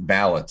collecting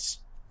ballots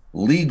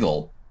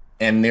legal,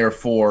 and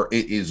therefore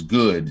it is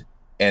good,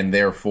 and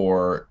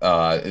therefore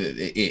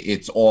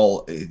it's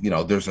all,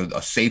 there's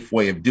a safe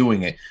way of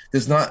doing it,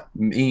 does not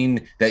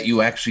mean that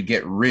you actually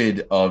get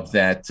rid of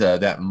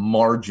that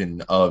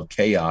margin of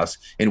chaos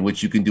in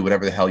which you can do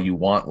whatever the hell you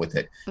want with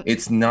it.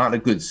 It's not a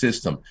good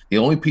system. The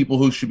only people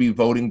who should be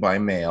voting by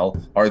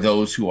mail are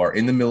those who are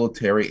in the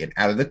military and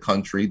out of the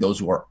country, those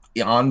who are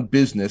on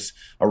business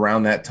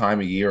around that time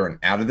of year and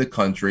out of the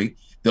country,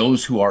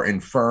 those who are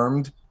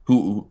infirmed,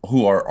 who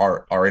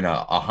are in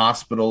a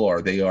hospital,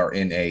 or they are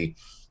in a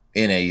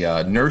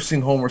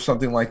nursing home or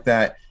something like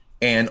that.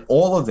 And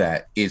all of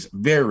that is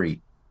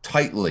very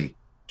tightly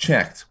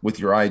checked with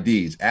your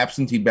IDs.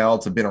 Absentee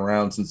ballots have been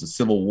around since the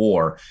Civil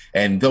War,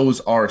 and those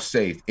are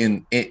safe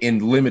in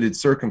limited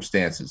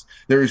circumstances.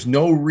 There is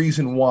no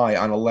reason why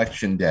on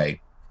election day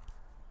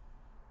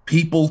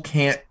people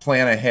can't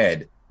plan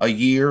ahead a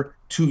year,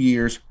 2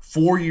 years,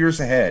 4 years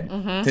ahead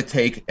to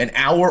take an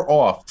hour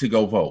off to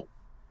go vote.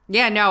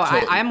 Yeah, no,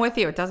 so I'm with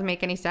you. It doesn't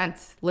make any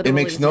sense. Literally,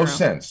 it makes no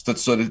sense. To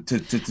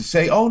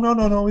say, oh,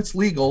 no, it's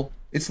legal.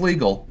 It's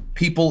legal.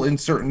 People in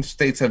certain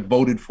states have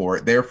voted for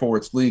it, therefore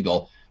it's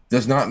legal,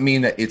 does not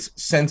mean that it's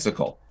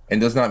sensical, and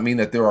does not mean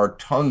that there are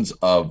tons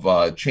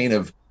of chain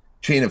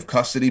of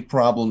custody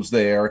problems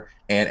there.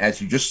 And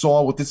as you just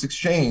saw with this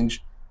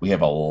exchange, we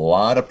have a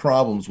lot of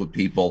problems with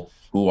people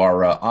who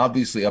are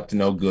obviously up to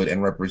no good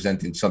and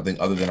representing something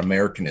other than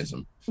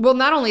Americanism. Well,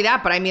 not only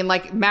that, but I mean,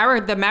 like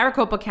the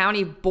Maricopa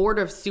County Board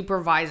of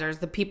Supervisors,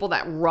 the people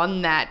that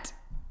run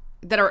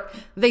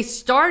they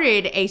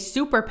started a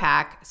super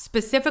PAC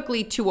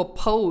specifically to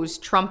oppose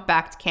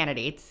Trump-backed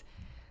candidates.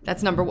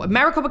 That's number one.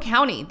 Maricopa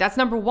County, that's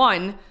number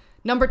one.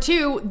 Number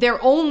two,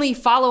 they're only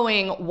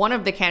following one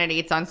of the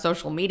candidates on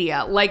social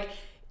media. Like,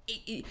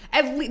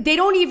 they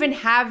don't even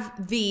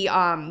have the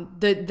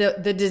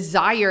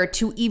desire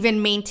to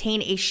even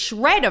maintain a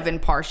shred of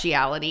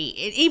impartiality,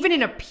 even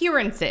in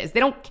appearances. They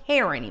don't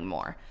care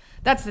anymore.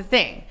 That's the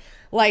thing.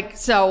 Like,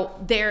 so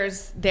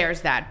there's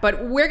that.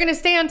 But we're going to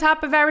stay on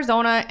top of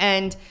Arizona,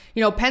 and,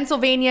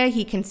 Pennsylvania,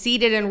 he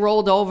conceded and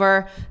rolled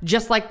over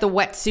just like the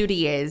wetsuit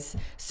he is.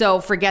 So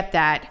forget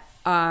that.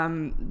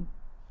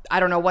 I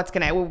don't know what's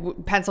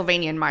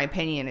Pennsylvania, in my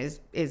opinion,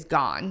 is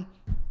gone.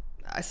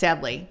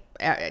 Sadly.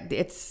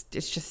 It's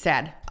just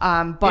sad.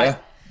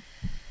 But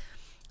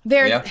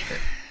there's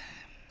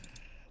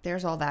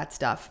all that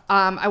stuff.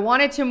 I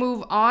wanted to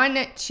move on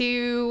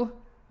to,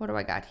 what do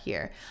I got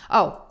here?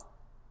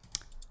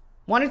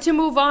 Wanted to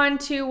move on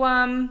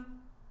to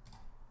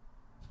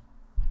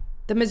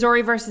the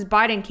Missouri versus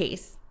Biden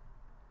case.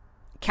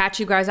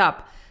 Catch you guys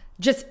up.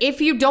 Just if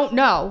you don't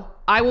know,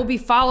 I will be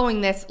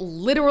following this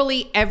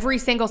literally every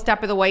single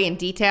step of the way in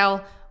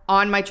detail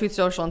on my Truth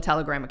Social and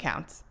Telegram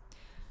accounts.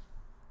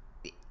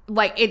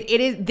 Like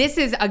this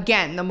is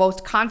again the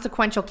most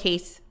consequential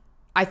case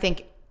I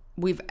think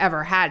we've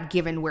ever had,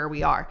 given where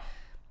we are.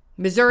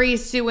 Missouri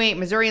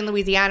and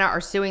Louisiana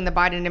are suing the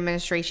Biden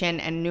administration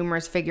and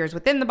numerous figures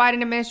within the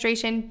Biden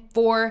administration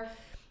for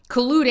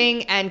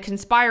colluding and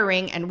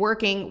conspiring and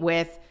working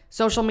with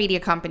social media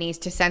companies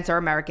to censor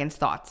Americans'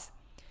 thoughts.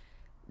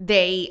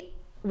 They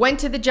went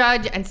to the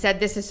judge and said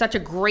this is such a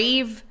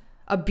grave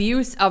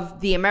abuse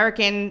of the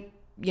American,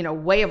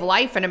 way of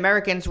life and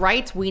Americans'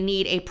 rights. We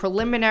need a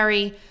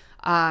preliminary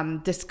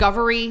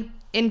discovery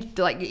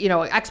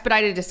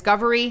expedited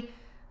discovery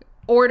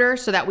order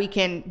so that we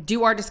can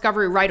do our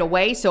discovery right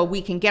away, so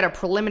we can get a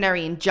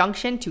preliminary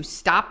injunction to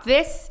stop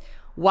this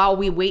while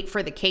we wait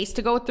for the case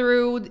to go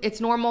through its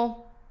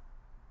normal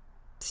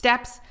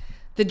steps.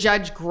 The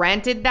judge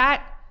granted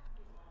that.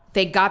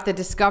 They got the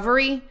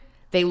discovery.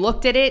 They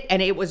looked at it,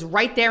 and it was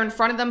right there in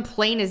front of them,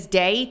 plain as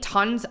day.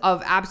 Tons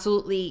of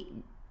absolutely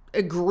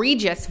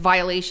egregious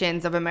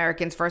violations of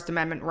Americans' First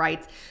Amendment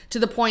rights, to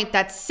the point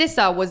that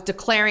CISA was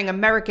declaring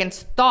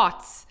Americans'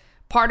 thoughts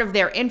part of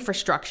their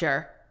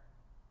infrastructure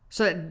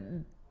so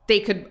that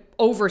they could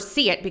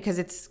oversee it because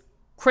it's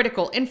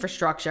critical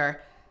infrastructure.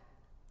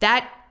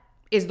 That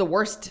is the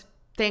worst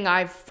thing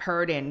I've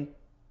heard in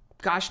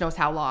gosh knows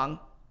how long.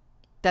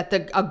 That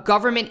a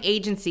government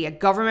agency, a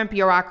government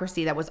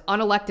bureaucracy that was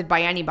unelected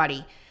by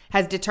anybody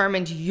has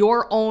determined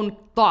your own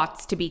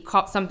thoughts to be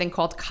something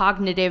called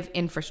cognitive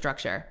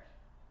infrastructure.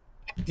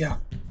 Yeah.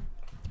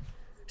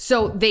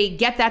 So they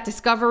get that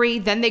discovery,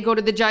 then they go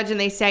to the judge and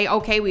they say,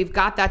 okay, we've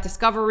got that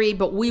discovery,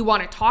 but we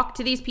want to talk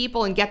to these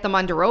people and get them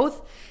under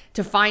oath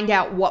to find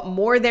out what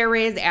more there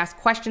is, ask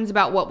questions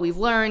about what we've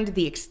learned,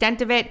 the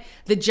extent of it.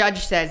 The judge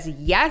says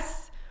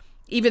yes.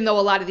 Even though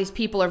a lot of these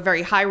people are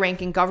very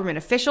high-ranking government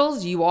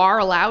officials, you are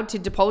allowed to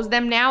depose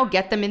them now,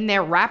 get them in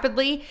there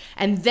rapidly,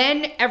 and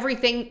then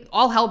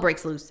all hell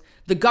breaks loose.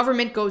 The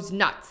government goes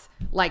nuts.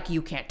 Like,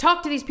 you can't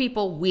talk to these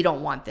people. We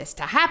don't want this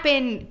to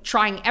happen.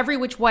 Trying every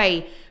which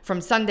way from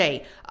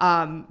Sunday.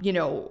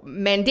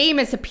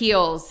 Mandamus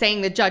appeals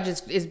saying the judge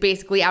is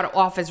basically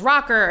off his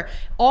rocker.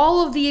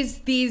 All of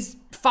these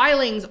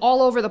filings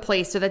all over the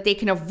place so that they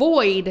can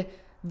avoid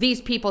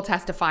these people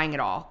testifying at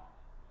all.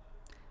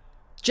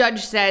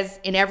 Judge says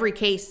in every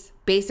case,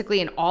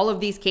 basically in all of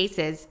these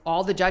cases,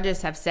 all the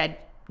judges have said,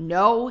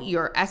 no,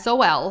 you're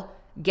SOL,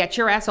 get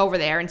your ass over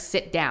there and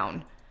sit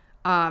down.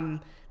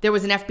 There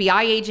was an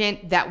FBI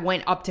agent that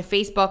went up to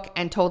Facebook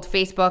and told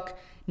Facebook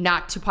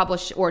not to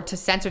publish or to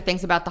censor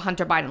things about the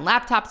Hunter Biden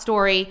laptop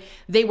story.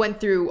 They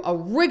went through a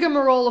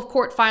rigmarole of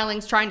court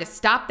filings trying to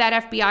stop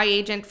that FBI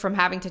agent from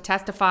having to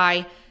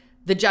testify.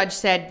 The judge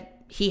said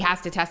he has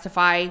to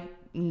testify.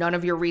 None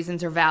of your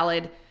reasons are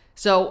valid.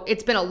 So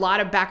it's been a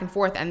lot of back and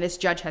forth, and this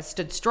judge has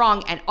stood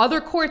strong, and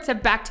other courts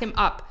have backed him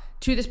up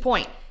to this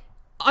point.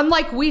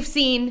 Unlike we've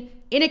seen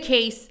in a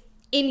case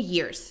in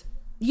years,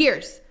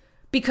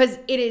 because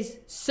it is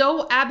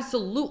so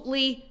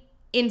absolutely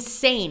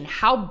insane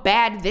how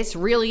bad this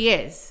really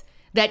is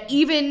that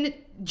even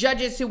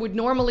judges who would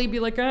normally be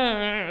like,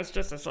 it's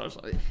just a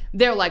social,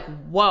 they're like,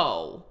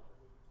 whoa,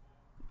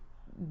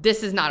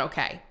 this is not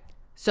okay.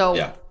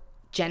 So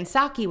Jen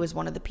Psaki was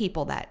one of the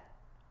people that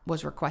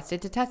was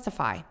requested to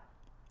testify.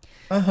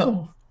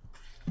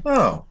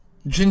 Oh,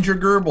 Ginger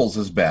Goebbels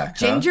is back.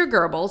 Ginger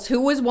Goebbels,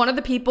 who was one of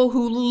the people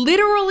who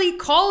literally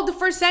called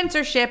for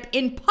censorship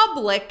in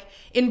public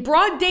in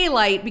broad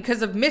daylight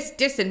because of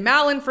dis, and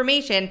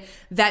malinformation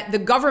that the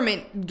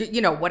government,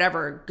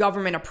 whatever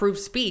government approved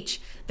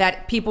speech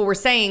that people were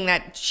saying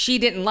that she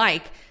didn't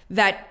like,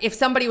 that if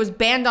somebody was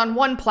banned on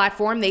one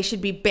platform, they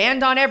should be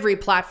banned on every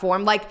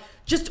platform, like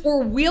just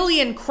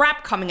Orwellian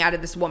crap coming out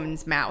of this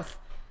woman's mouth.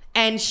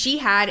 And she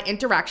had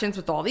interactions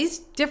with all these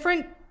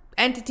different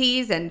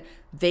entities, and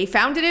they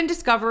found it in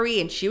discovery,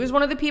 and she was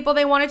one of the people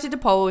they wanted to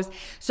depose.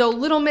 So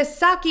little Miss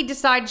Psaki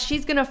decides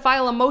she's going to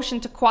file a motion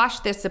to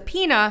quash this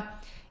subpoena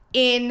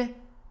in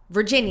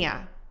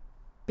Virginia,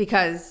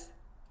 because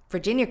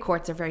Virginia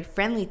courts are very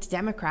friendly to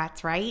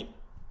Democrats, right?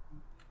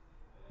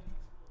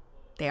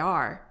 They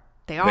are.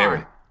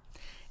 Very.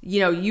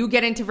 You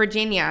get into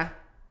Virginia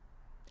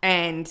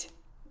and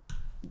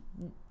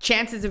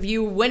chances of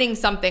you winning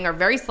something are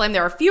very slim.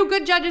 There are a few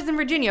good judges in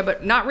Virginia,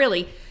 but not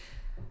really.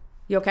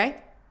 You okay?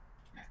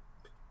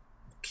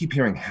 Keep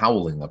hearing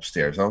howling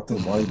upstairs. I don't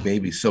think why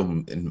baby's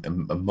so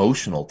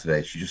emotional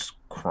today. She's just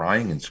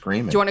crying and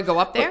screaming. Do you want to go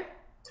up there?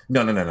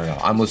 No.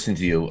 I'm listening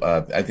to you.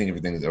 I think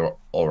everything's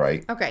all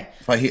right. Okay.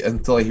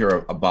 Until I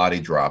hear a body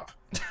drop,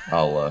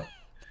 I'll.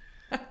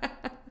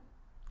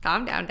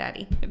 Calm down,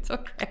 Daddy. It's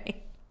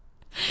okay.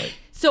 Right.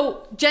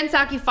 So Jen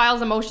Psaki files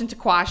a motion to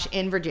quash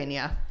in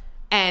Virginia,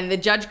 and the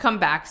judge comes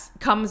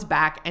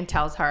back and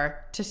tells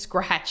her to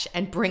scratch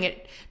and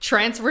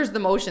transfers the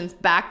motions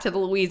back to the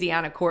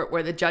Louisiana court,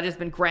 where the judge has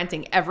been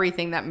granting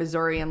everything that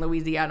Missouri and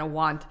Louisiana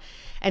want.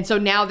 And so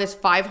now this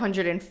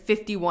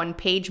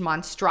 551-page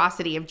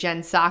monstrosity of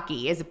Jen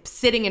Psaki is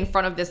sitting in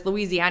front of this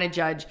Louisiana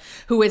judge,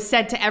 who has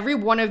said to every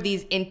one of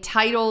these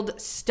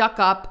entitled,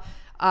 stuck-up,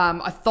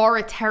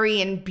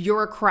 authoritarian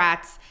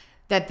bureaucrats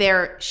that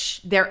they're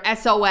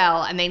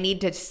SOL and they need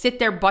to sit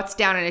their butts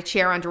down in a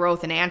chair under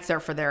oath and answer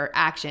for their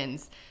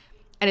actions.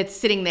 And it's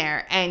sitting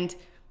there. And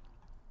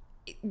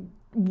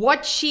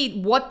what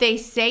they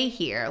say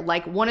here,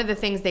 like one of the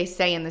things they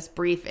say in this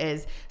brief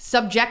is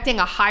subjecting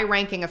a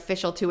high-ranking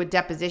official to a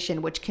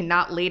deposition which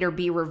cannot later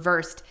be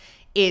reversed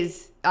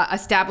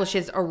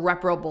establishes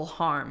irreparable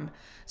harm.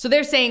 So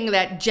they're saying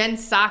that Jen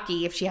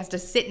Psaki, if she has to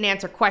sit and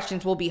answer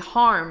questions, will be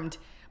harmed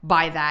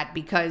by that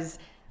because,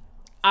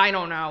 I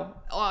don't know,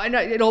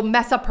 it'll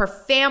mess up her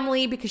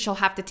family because she'll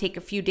have to take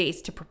a few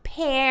days to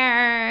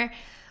prepare.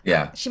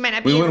 Yeah, she might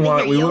not be able to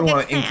hear you. We wouldn't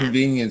want to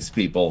inconvenience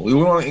people. We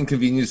wouldn't want to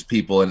inconvenience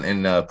people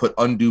and put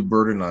undue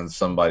burden on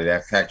somebody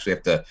that actually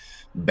have to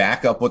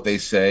back up what they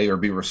say or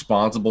be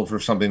responsible for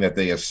something that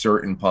they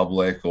assert in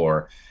public.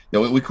 Or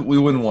we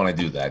wouldn't want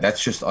to do that.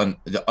 That's just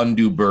the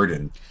undue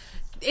burden.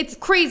 It's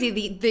crazy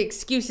the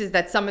excuses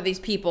that some of these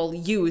people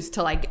use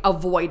to like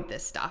avoid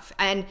this stuff.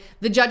 And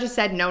the judges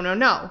said, no.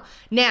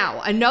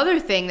 Now, another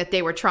thing that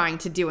they were trying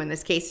to do in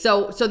this case.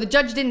 So the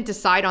judge didn't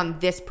decide on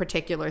this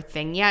particular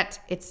thing yet.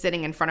 It's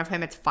sitting in front of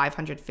him. It's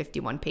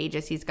 551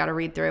 pages he's got to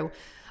read through.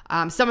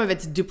 Some of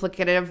it's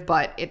duplicative,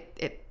 but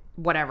it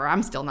whatever.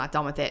 I'm still not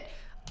done with it.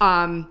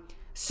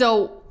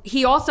 So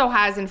he also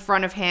has in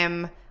front of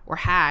him, or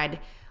had,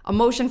 a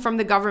motion from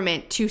the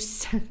government to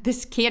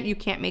you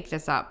can't make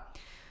this up,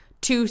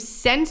 to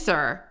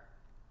censor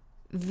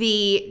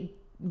the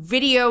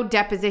video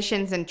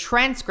depositions and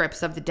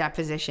transcripts of the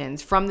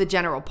depositions from the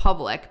general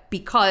public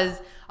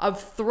because of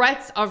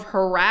threats of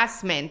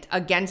harassment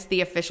against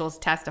the officials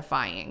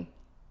testifying.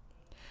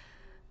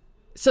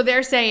 So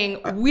they're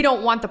saying, we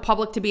don't want the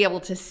public to be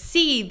able to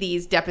see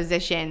these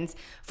depositions.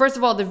 First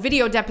of all, the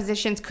video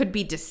depositions could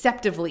be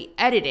deceptively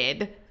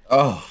edited.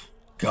 Oh,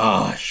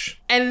 gosh.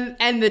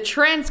 And the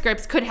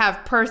transcripts could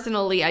have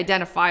personally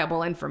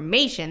identifiable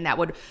information that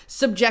would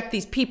subject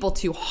these people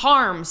to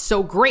harm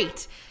so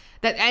great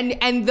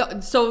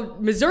that so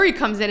Missouri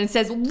comes in and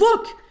says,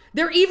 look,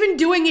 they're even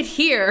doing it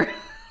here.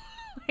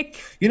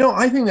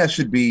 I think that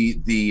should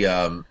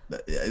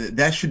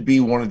be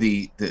one of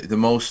the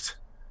most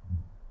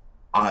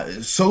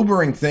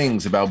sobering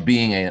things about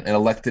being an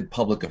elected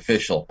public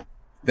official,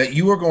 that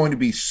you are going to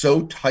be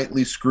so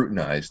tightly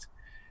scrutinized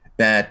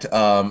that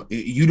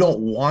you don't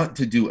want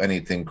to do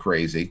anything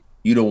crazy.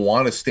 You don't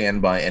want to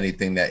stand by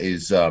anything that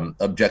is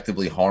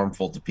objectively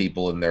harmful to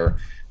people and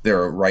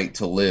their right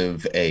to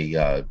live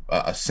a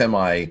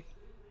semi-free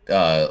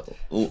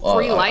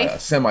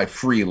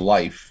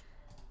life.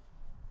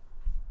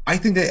 I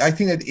think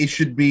that it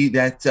should be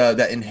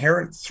that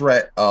inherent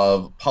threat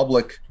of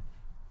public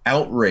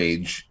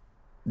outrage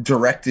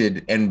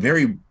directed and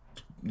very,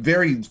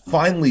 very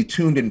finely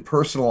tuned and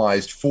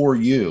personalized for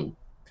you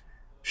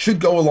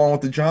should go along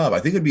with the job. I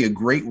think it'd be a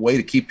great way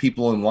to keep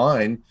people in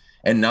line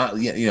and not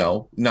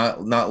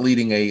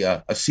leading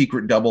a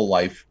secret double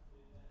life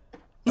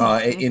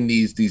in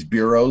these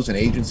bureaus and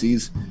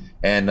agencies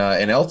and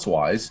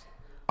elsewise.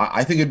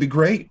 I think it'd be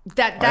great.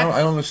 I don't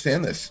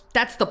understand this.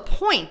 That's the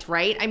point,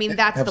 right? I mean,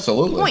 that's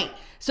Absolutely. The point.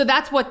 So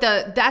that's what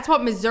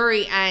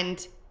Missouri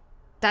and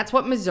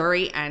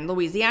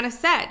Louisiana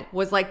said,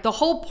 was like the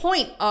whole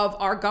point of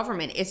our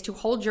government is to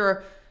hold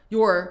your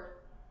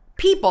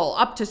people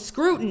up to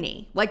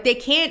scrutiny. Like, they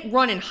can't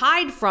run and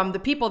hide from the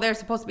people they're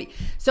supposed to be.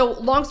 So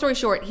long story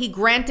short, he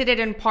granted it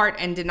in part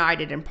and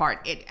denied it in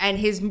part. And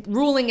his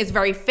ruling is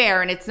very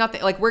fair, and it's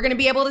nothing like we're going to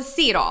be able to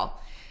see it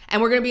all.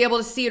 And we're going to be able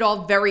to see it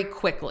all very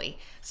quickly.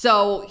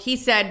 So he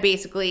said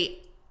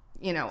basically,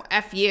 you know,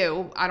 F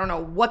you. I don't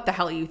know what the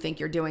hell you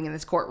think you're doing in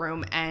this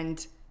courtroom.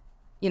 And,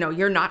 you know,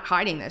 you're not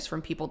hiding this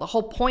from people. The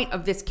whole point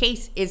of this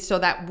case is so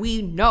that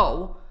we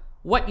know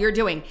what you're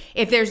doing.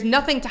 If there's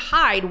nothing to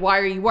hide, why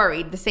are you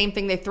worried? The same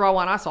thing they throw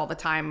on us all the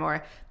time,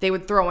 or they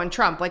would throw on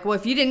Trump. Like, well,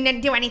 if you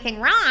didn't do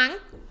anything wrong,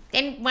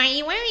 then why are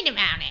you worried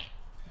about it?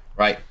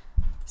 Right.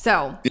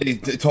 So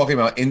talking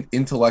about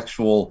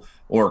intellectual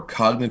or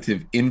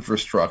cognitive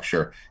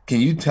infrastructure, can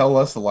you tell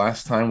us the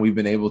last time we've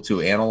been able to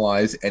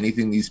analyze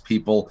anything these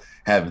people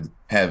have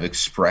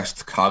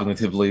expressed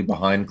cognitively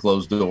behind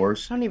closed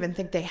doors? I don't even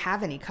think they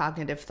have any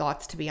cognitive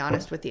thoughts, to be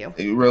honest with you.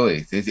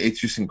 Really,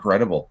 it's just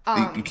incredible.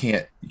 You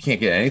can't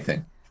get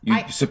anything. You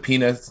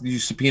subpoena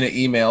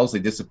emails, they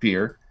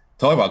disappear.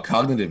 Talk about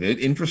cognitive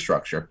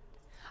infrastructure.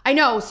 I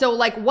know. So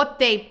like what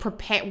they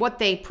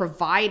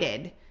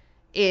provided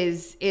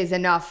is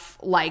enough,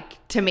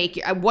 like, to make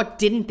you. What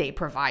didn't they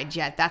provide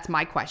yet? That's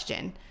my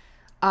question.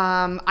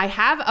 I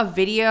have a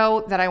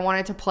video that I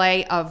wanted to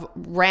play of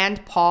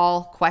Rand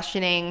Paul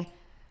questioning.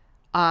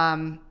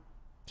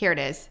 Here it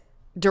is.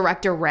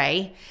 Director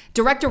Wray.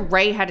 Director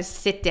Wray had to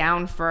sit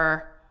down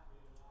for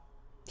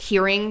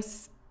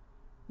hearings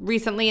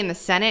recently in the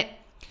Senate,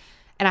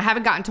 and I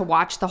haven't gotten to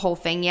watch the whole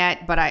thing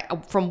yet,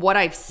 but from what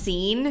I've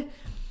seen,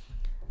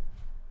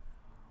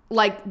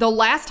 like, the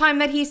last time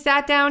that he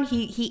sat down,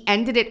 he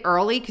ended it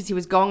early because he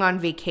was going on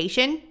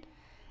vacation,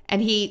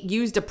 and he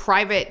used the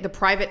private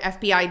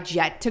FBI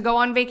jet to go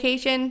on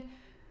vacation.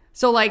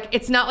 So, like,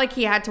 it's not like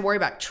he had to worry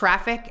about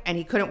traffic and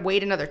he couldn't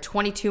wait another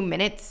 22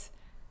 minutes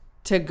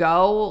to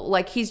go.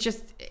 Like, he's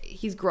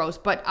gross.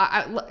 But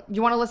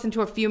you want to listen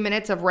to a few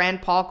minutes of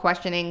Rand Paul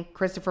questioning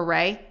Christopher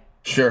Wray?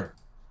 Sure.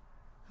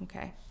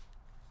 Okay.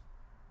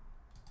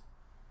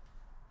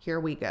 Here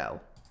we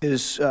go.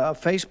 Is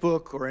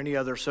Facebook or any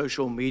other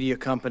social media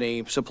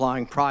company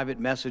supplying private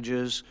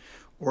messages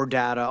or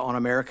data on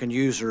American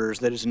users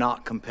that is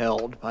not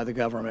compelled by the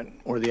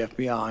government or the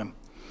FBI?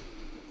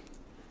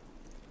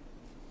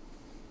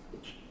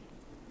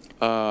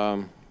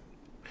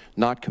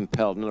 Not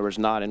compelled. In other words,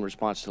 not in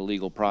response to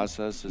legal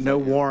process. No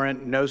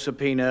warrant, no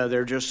subpoena.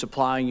 They're just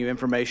supplying you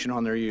information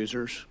on their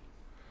users.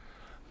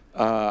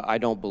 I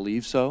don't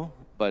believe so,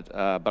 but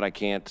I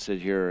can't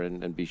sit here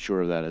and be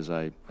sure of that as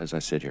I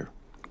sit here.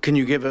 Can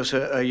you give us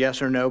a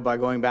yes or no by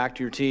going back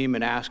to your team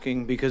and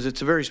asking? Because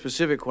it's a very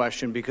specific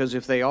question, because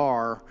if they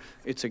are,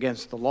 it's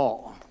against the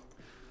law.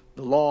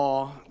 The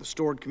law, the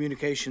Stored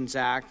Communications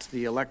Act,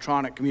 the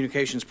Electronic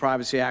Communications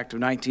Privacy Act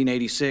of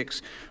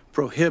 1986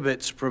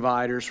 prohibits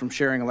providers from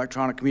sharing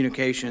electronic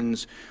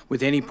communications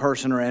with any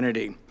person or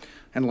entity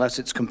unless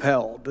it's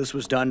compelled. This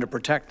was done to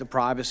protect the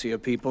privacy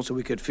of people so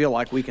we could feel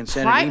like we can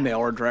send an email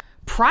or direct.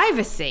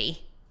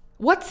 Privacy?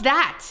 What's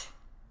that?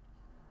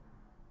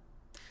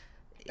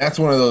 That's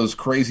one of those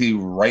crazy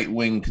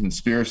right-wing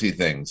conspiracy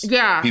things.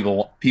 Yeah.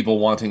 People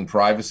wanting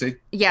privacy.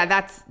 Yeah,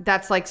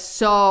 that's like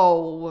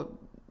so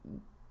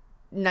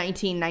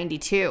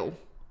 1992.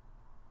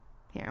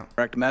 Yeah.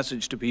 Direct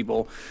message to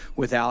people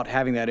without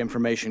having that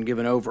information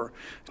given over.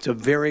 It's a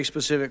very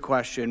specific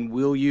question.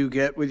 Will you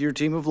get with your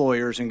team of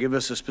lawyers and give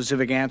us a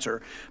specific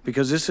answer?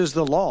 Because this is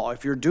the law.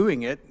 If you're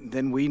doing it,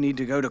 then we need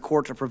to go to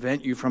court to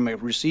prevent you from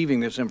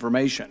receiving this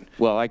information.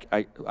 Well,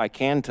 I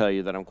can tell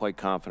you that I'm quite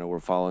confident we're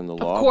following the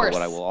law. Of course. But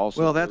what I will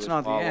also Well, that's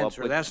not the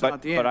answer. That's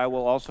not the answer. But I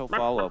will also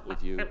follow up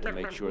with you to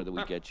make sure that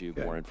we get you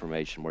more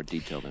information, more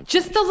detailed information.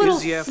 Just the little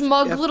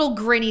smug little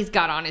grin he's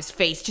got on his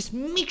face just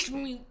makes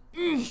me...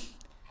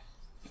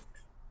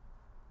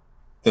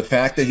 The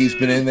fact that he's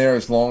been in there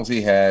as long as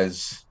he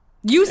has,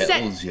 you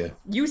said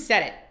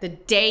it. The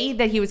day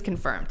that he was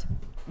confirmed,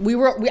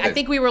 I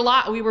think we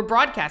were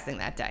broadcasting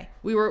that day.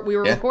 We were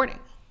recording.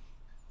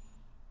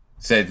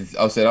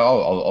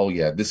 Oh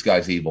yeah, this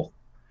guy's evil.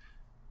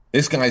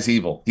 This guy's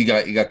evil. He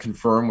got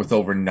confirmed with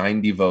over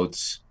 90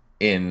 votes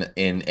in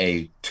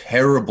a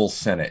terrible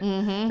Senate.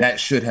 Mm-hmm. That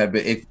should have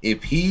been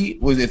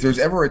if there's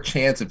ever a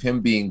chance of him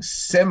being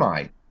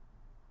semi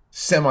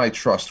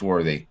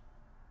trustworthy,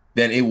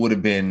 then it would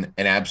have been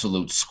an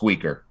absolute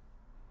squeaker.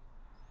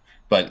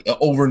 But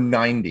over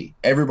 90,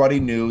 everybody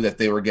knew that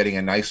they were getting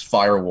a nice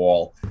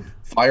firewall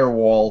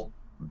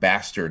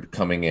bastard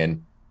coming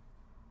in.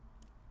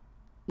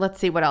 Let's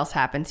see what else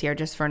happens here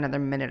just for another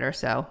minute or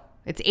so.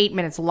 It's 8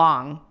 minutes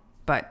long,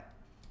 but...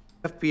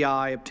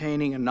 FBI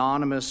obtaining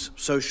anonymous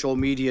social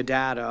media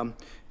data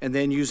and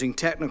then using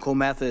technical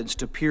methods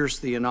to pierce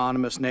the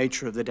anonymous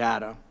nature of the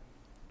data.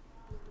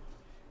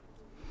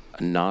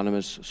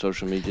 Anonymous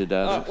social media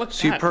data?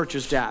 So you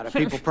purchase data.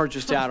 People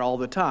purchase data all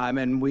the time,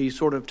 and we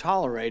sort of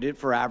tolerate it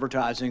for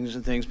advertisings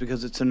and things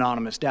because it's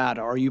anonymous data.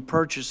 Are you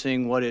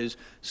purchasing what is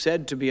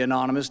said to be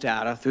anonymous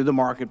data through the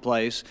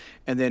marketplace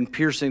and then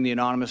piercing the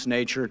anonymous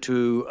nature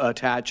to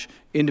attach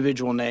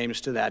individual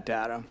names to that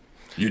data?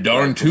 You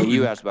darn When tootin'.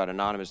 you asked about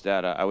anonymous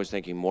data, I was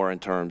thinking more in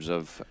terms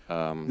of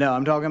No,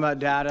 I'm talking about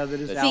data that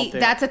is out See,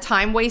 there. that's a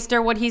time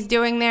waster, what he's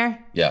doing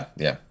there. Yeah.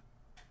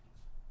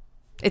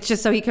 It's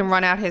just so he can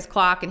run out his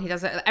clock, and he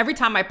doesn't. Every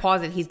time I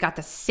pause it, he's got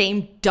the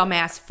same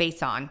dumbass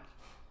face on.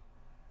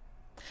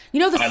 You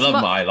know I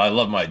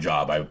love my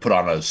job. I put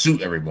on a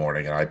suit every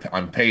morning, and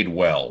I'm paid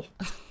well.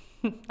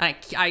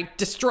 I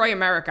destroy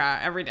America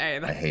every day.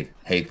 I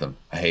hate them.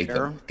 I hate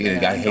them.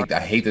 I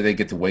hate that they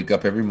get to wake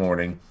up every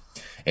morning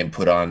and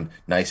put on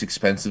nice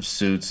expensive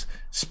suits,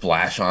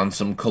 splash on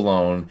some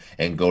cologne,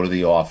 and go to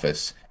the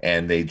office.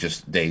 And they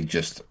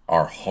just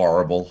are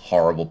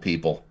horrible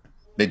people.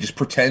 They just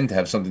pretend to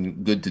have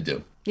something good to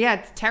do. Yeah,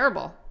 it's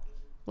terrible.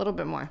 A little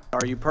bit more.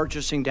 Are you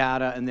purchasing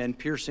data and then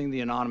piercing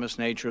the anonymous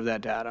nature of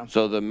that data?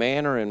 So the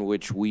manner in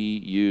which we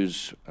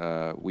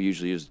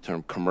usually use the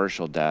term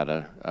commercial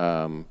data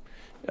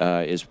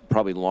is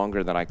probably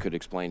longer than I could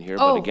explain here.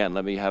 Oh. But again,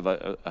 let me have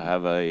a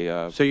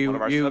So one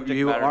of our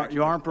subject matter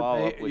experts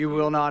follow up with you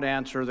will not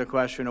answer the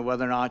question of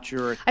whether or not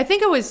you're. I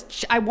think it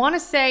was, I want to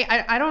say,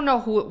 I don't know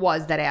who it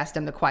was that asked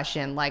him the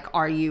question, like,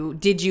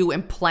 did you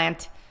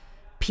implant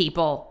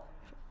people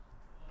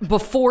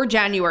before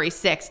January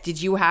 6th?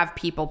 Did you have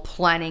people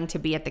planning to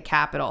be at the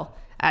Capitol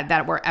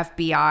that were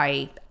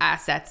FBI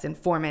assets,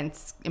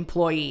 informants,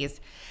 employees?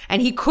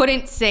 And he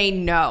couldn't say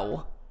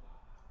no.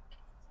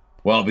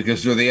 Well,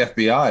 because they're the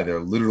FBI, they're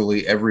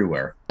literally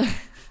everywhere.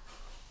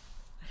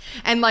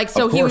 And like,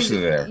 so of he course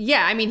was they're there.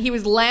 Yeah, I mean, he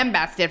was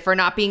lambasted for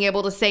not being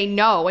able to say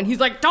no. And he's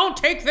like, don't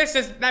take this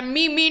as that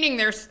me meaning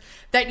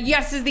that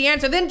yes is the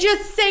answer. Then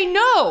just say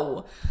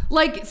no.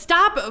 Like,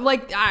 stop.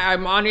 Like,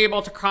 I'm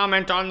unable to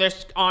comment on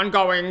this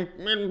ongoing.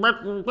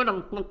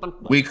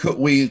 We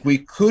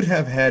could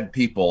have had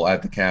people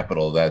at the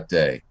Capitol that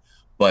day,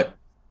 but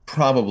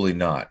probably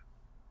not.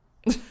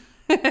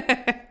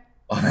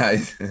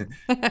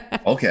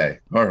 Okay,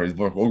 all right,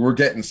 we're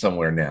getting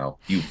somewhere now,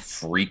 you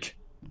freak.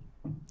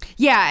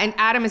 Yeah, and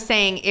Adam is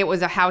saying it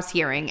was a House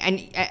hearing,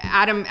 and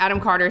Adam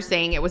Carter is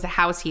saying it was a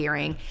House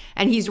hearing,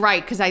 and he's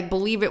right, because I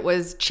believe it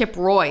was Chip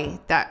Roy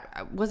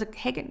that was it.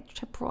 Hagan,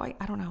 Chip Roy,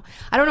 I don't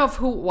know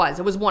who it was.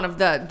 It was one of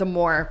the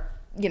more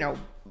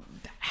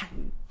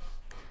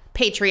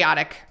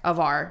patriotic of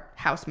our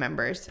House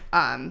members.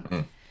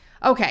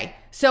 Okay,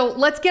 so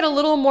let's get a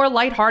little more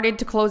lighthearted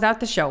to close out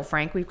the show,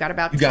 Frank. We've got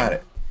about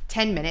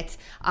 10 minutes.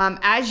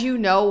 As you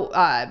know,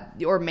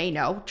 or may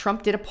know,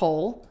 Trump did a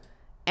poll.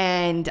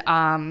 And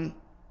Elon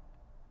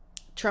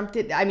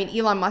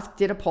Musk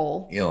did a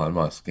poll. Elon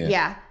Musk, yeah.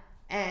 Yeah.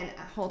 And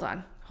hold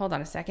on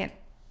a second.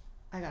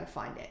 I gotta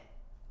find it.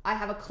 I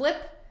have a clip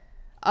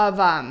of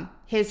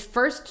his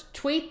first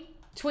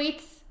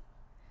tweets.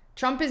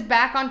 Trump is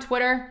back on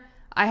Twitter.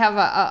 I have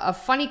a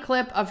funny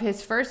clip of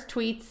his first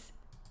tweets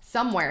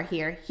somewhere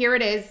here. Here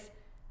it is.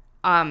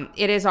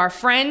 It is our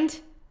friend,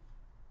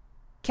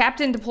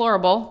 Captain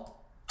Deplorable.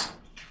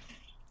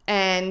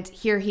 And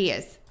here he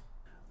is.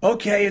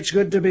 Okay, it's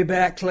good to be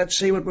back. Let's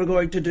see what we're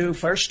going to do.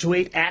 First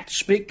tweet at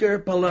Speaker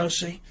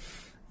Pelosi.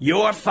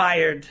 You're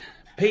fired.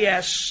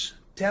 P.S.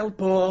 Tell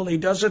Paul he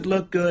doesn't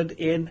look good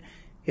in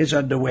his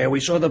underwear. We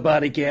saw the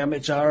body cam.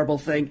 It's a horrible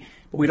thing.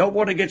 But we don't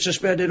want to get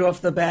suspended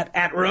off the bat.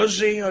 At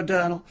Rosie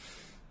O'Donnell.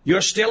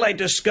 You're still a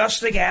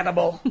disgusting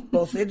animal,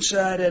 both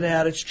inside and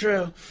out. It's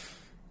true.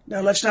 Now,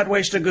 let's not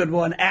waste a good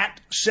one.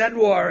 At Sen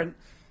Warren.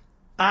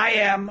 I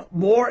am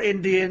more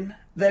Indian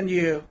than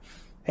you.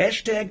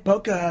 Hashtag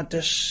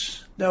Pocahontas.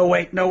 No,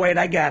 wait,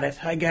 I got it.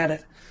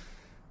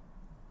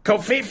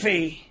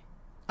 Kofifi,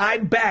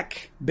 I'm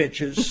back,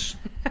 bitches.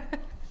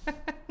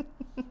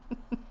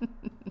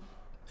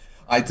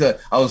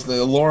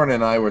 Lauren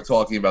and I were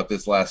talking about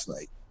this last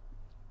night,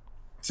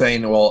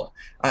 saying, well,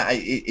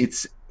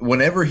 it's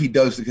whenever he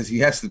does, because he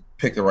has to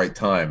pick the right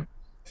time,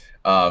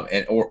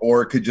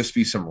 or it could just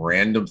be some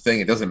random thing.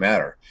 It doesn't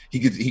matter. He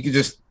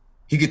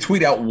could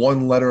tweet out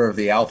one letter of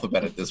the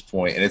alphabet at this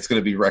point, and it's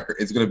going to be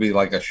It's going to be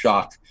like a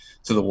shock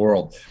to the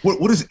world. What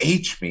does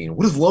H mean?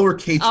 What does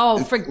lowercase?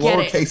 Oh, forget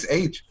lowercase it.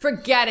 H.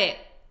 Forget it.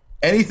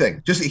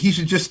 Anything. He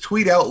should just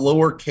tweet out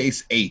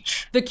lowercase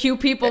H. The Q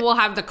people will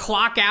have the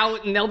clock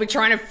out, and they'll be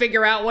trying to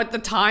figure out what the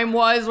time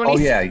was when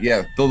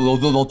yeah.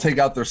 They'll take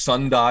out their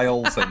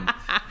sundials and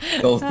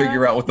they'll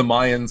figure out what the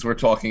Mayans were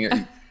talking.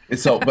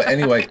 But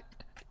anyway,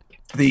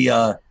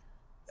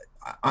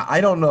 I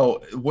don't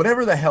know.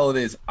 Whatever the hell it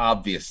is,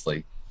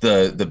 obviously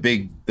the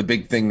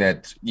big thing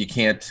that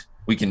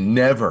we can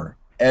never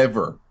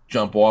ever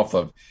jump off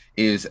of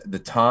is the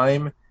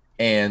time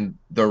and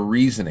the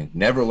reasoning.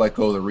 Never let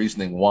go of the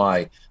reasoning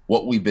why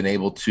what we've been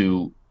able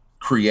to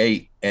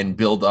create and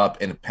build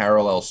up in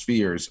parallel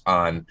spheres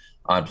on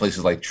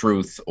places like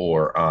Truth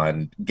or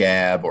on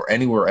Gab or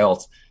anywhere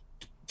else,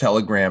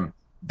 Telegram,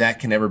 that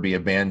can never be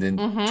abandoned.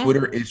 Mm-hmm.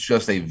 Twitter is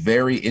just a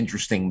very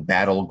interesting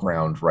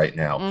battleground right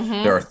now.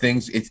 Mm-hmm. There are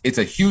things,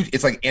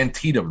 it's like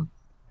Antietam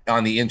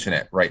on the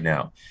internet right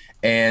now.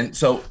 And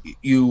so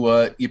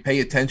you pay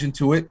attention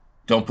to it.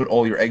 Don't put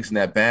all your eggs in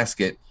that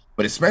basket,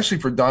 but especially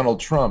for Donald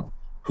Trump,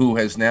 who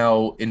has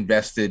now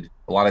invested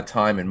a lot of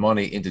time and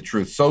money into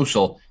Truth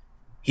Social,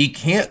 he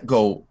can't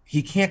go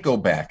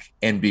back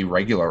and be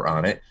regular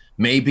on it.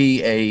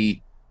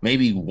 Maybe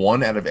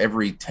 1 out of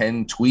every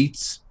 10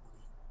 tweets,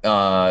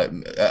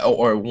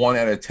 or 1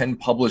 out of 10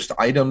 published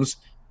items.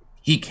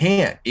 He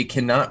can't. It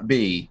cannot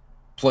be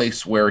a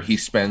place where he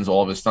spends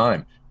all of his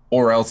time,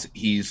 or else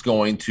he's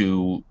going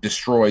to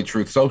destroy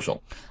Truth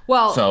Social.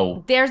 Well,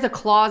 so there's a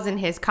clause in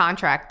his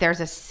contract. There's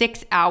a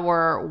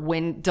 6-hour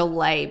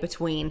delay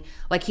between,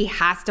 like, he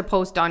has to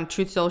post on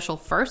Truth Social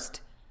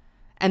first,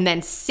 and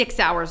then 6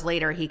 hours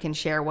later he can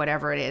share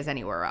whatever it is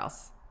anywhere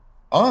else.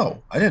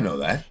 Oh, I didn't know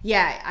that.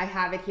 Yeah, I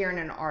have it here in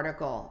an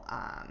article.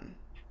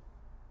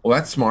 Well,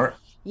 that's smart.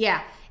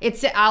 Yeah,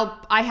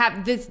 I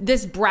have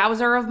this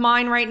browser of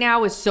mine right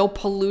now is so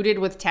polluted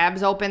with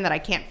tabs open that I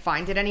can't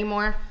find it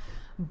anymore.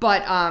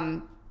 But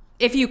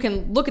if you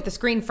can look at the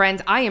screen,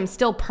 friends, I am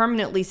still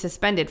permanently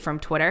suspended from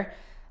Twitter.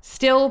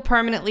 Still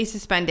permanently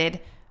suspended.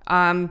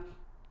 And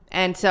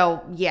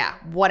so, yeah,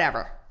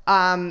 whatever.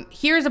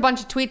 Here's a bunch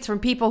of tweets from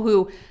people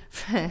who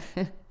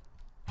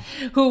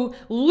who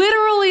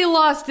literally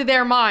lost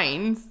their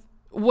minds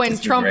when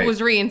Trump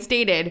was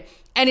reinstated.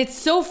 And it's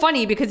so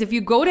funny because if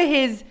you go to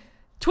his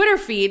Twitter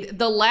feed,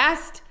 the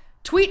last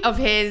tweet of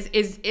his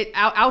is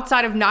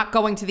outside of not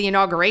going to the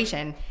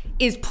inauguration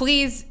is,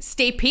 please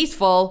stay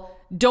peaceful,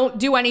 don't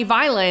do any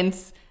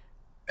violence.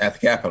 At the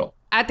Capitol.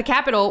 At the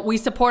Capitol, we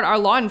support our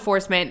law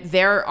enforcement.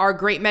 There are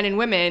great men and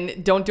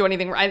women. Don't do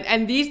anything.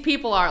 And these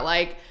people are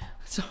like,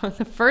 so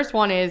the first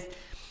one is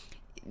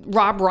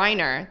Rob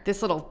Reiner,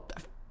 this little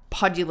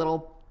pudgy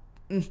little...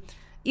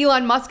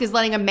 Elon Musk is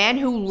letting a man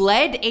who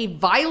led a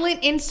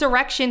violent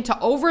insurrection to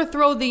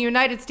overthrow the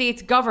United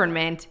States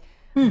government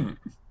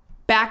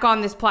back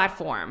on this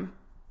platform.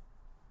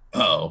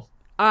 Uh-oh.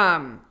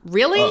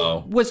 Really?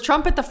 Uh-oh. Was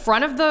Trump at the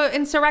front of the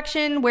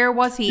insurrection? Where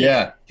was he?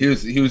 Yeah, he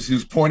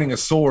was pointing a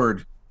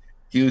sword.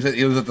 He was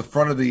at the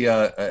front of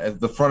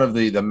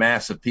the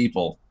mass of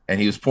people, and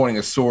he was pointing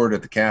a sword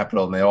at the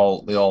Capitol, and they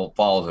all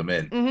followed him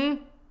in.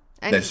 Mm-hmm.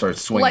 And they started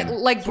swinging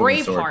like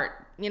Braveheart.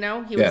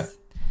 He was.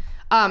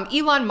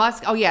 Elon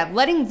Musk,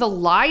 letting the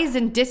lies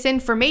and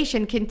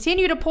disinformation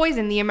continue to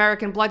poison the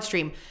American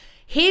bloodstream.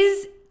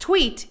 His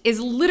tweet is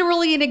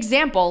literally an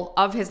example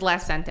of his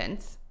last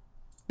sentence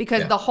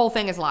because the whole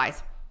thing is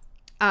lies.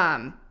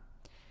 God,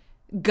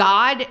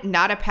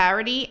 not a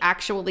parody,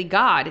 actually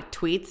God,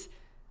 tweets,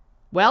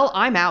 well,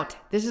 I'm out.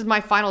 This is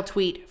my final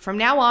tweet. From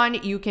now on,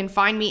 you can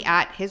find me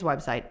at his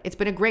website. It's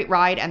been a great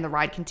ride, and the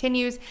ride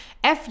continues.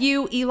 F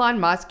you, Elon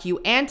Musk, you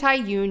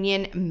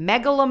anti-union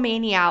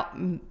megalomaniac.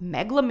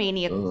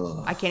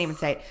 Ugh. I can't even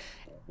say it.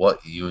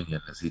 What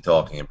union is he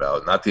talking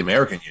about? Not the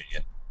American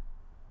Union.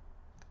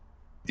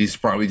 He's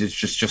probably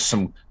just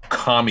some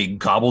commie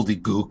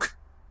gobbledygook.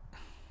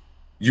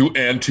 You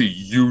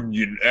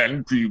anti-union,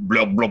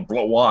 anti-blah, blah,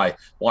 blah. Why?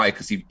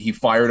 Because he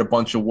fired a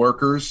bunch of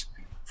workers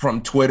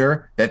from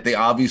Twitter that they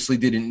obviously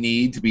didn't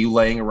need to be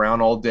laying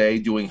around all day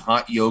doing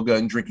hot yoga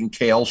and drinking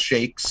kale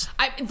shakes.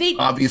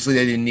 Obviously,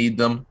 they didn't need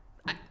them.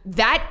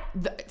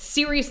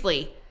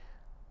 Seriously,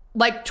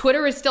 like,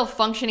 Twitter is still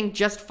functioning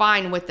just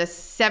fine with the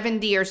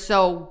 70 or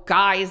so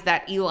guys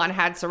that Elon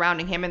had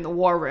surrounding him in the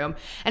war room.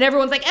 And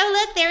everyone's like,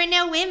 oh, look, there are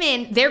no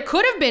women. There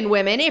could have been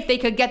women if they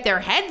could get their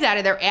heads out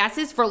of their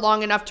asses for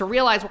long enough to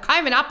realize what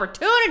kind of an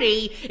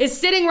opportunity is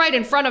sitting right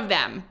in front of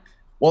them.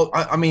 Well,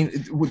 I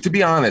mean, to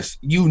be honest,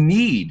 you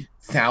need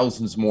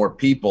thousands more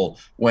people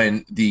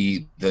when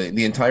the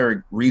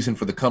entire reason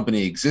for the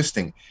company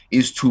existing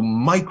is to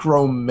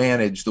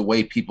micromanage the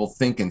way people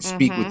think and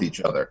speak with each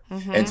other,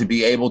 and to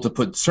be able to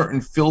put certain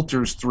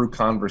filters through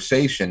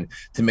conversation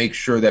to make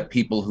sure that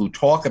people who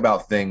talk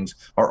about things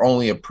are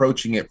only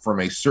approaching it from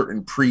a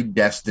certain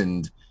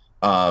predestined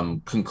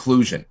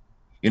conclusion.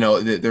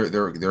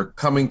 They're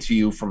coming to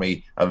you from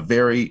a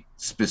very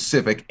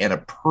specific and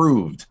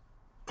approved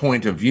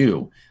point of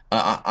view.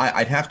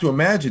 I'd have to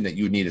imagine that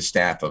you would need a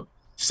staff of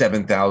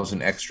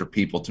 7,000 extra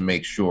people to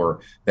make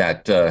sure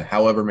that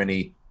however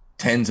many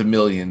tens of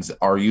millions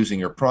are using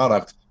your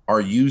product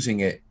are using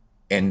it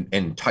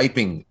and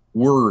typing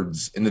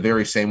words in the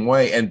very same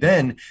way, and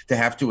then to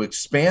have to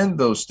expand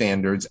those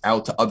standards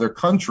out to other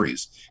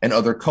countries and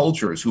other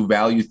cultures who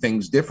value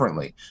things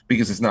differently,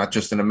 because it's not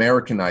just an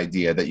American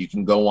idea that you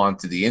can go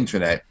onto the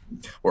internet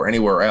or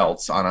anywhere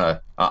else on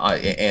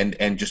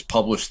and just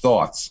publish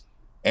thoughts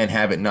and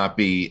have it not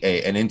be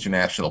an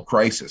international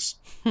crisis,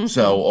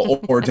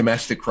 or a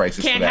domestic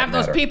crisis. Can't have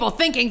those people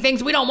thinking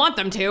things we don't want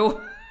them to.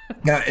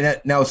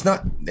 Now it's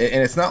not, and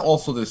it's not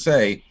also to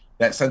say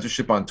that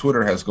censorship on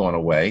Twitter has gone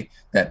away.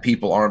 That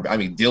people aren't. I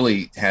mean,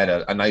 Dilly had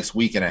a nice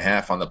week and a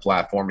half on the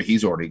platform, but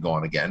he's already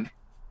gone again.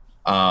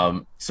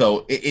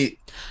 So this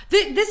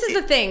is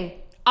the thing.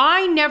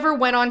 I never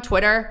went on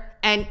Twitter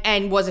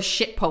and was a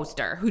shit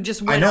poster who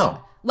just went on,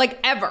 like,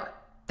 ever.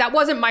 That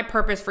wasn't my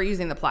purpose for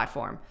using the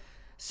platform.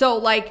 So,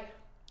 like,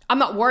 I'm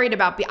not worried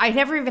about... I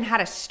never even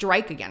had a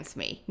strike against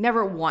me.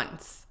 Never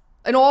once.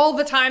 And all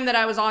the time that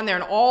I was on there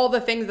and all the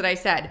things that I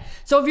said.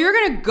 So if you're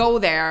going to go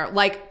there,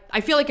 like,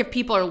 I feel like if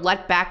people are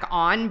let back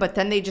on, but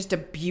then they just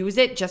abuse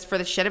it just for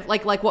the shit of...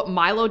 Like what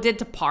Milo did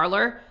to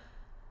Parler.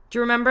 Do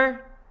you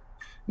remember?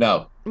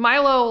 No.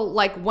 Milo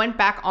like went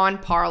back on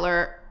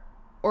Parler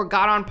or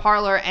got on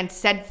Parler and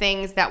said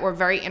things that were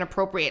very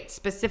inappropriate,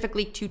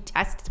 specifically to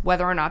test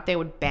whether or not they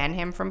would ban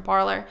him from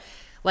Parler,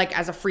 like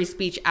as a free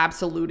speech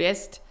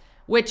absolutist,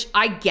 which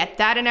I get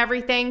that and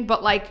everything,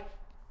 but like,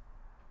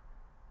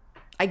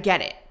 I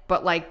get it,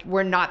 but like,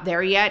 we're not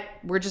there yet.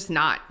 We're just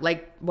not,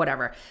 like,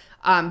 whatever.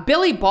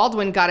 Billy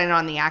Baldwin got in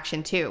on the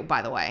action too,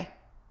 by the way.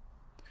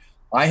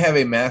 I have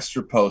a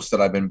master post that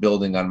I've been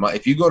building on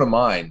if you go to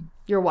mine.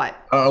 You're what?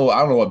 I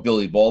don't know what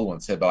Billy Baldwin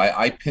said, but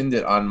I pinned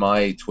it on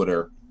my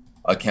Twitter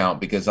account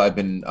because I've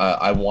been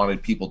I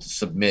wanted people to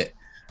submit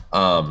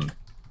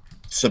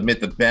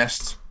the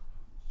best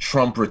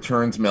Trump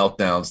returns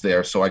meltdowns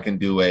there, so I can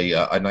do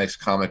a nice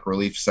comic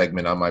relief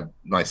segment on my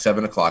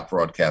 7:00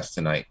 broadcast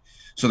tonight.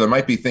 So there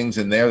might be things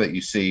in there that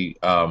you see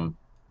that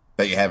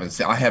you haven't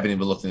seen. I haven't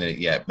even looked at it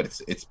yet,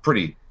 but it's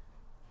pretty.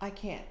 I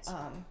can't.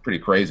 Pretty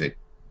crazy.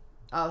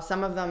 Oh,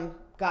 some of them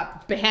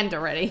got banned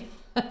already.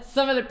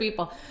 Some of the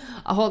people.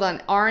 Hold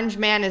on. Orange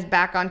Man is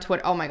back on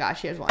Twitter. Oh my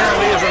gosh, here's one.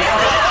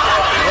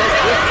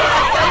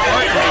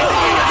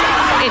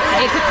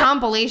 It's a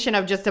compilation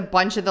of just a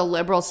bunch of the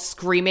liberals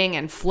screaming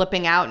and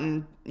flipping out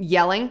and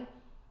yelling.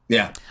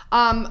 Yeah.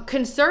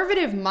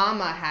 Conservative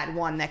Mama had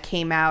one that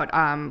came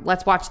out.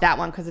 Let's watch that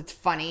one because it's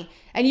funny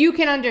and you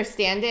can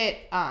understand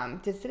it.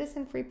 Did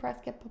Citizen Free Press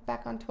get put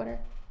back on Twitter?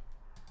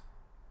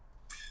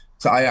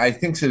 So I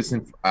think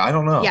Citizen, I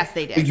don't know. Yes,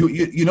 they did.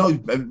 You know,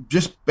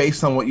 just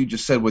based on what you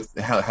just said with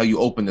how you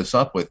opened this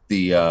up with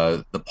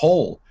the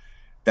poll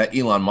that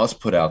Elon Musk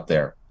put out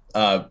there,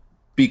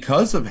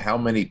 because of how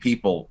many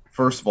people,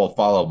 first of all,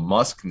 follow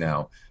Musk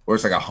now, where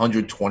it's like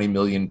 120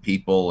 million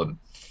people, and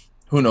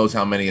who knows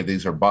how many of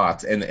these are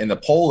bots. And the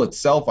poll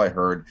itself, I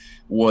heard,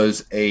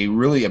 was a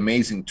really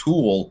amazing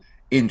tool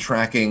in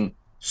tracking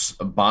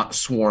bot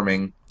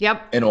swarming.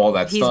 Yep. And all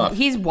that stuff.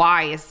 He's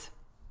wise.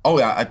 Oh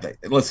yeah,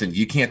 listen,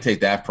 you can't take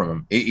that from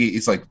him.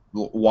 It's like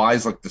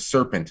wise like the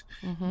serpent.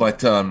 Mm-hmm.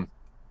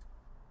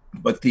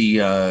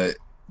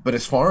 But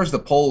as far as the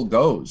poll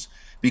goes,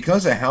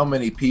 because of how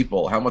many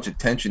people, how much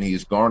attention he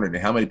has garnered,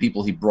 and how many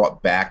people he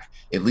brought back,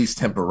 at least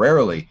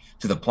temporarily,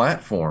 to the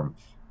platform,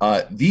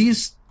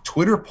 these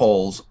Twitter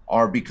polls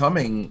are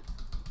becoming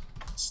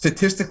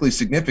statistically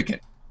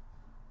significant.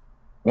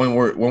 When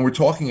we're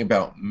talking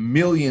about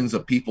millions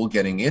of people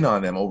getting in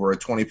on them over a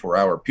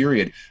 24-hour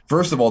period,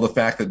 first of all, the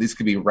fact that this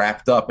could be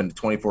wrapped up in a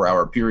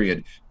 24-hour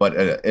period, but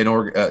we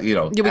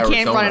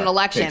can't run an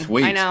election.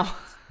 I know,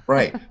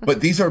 right?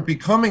 But these are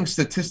becoming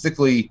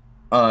statistically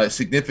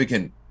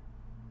significant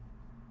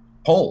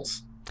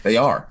polls. They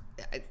are.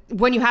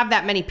 When you have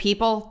that many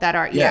people that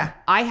are, yeah.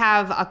 I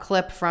have a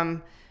clip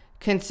from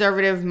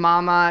Conservative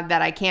Mama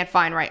that I can't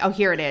find right. Oh,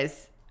 here it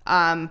is.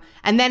 And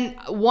then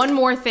one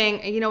more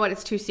thing, you know what?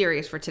 It's too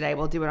serious for today.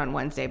 We'll do it on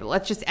Wednesday, but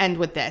let's just end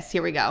with this.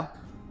 Here we go.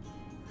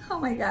 Oh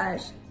my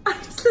gosh. Do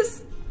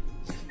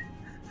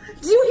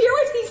you hear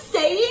what he's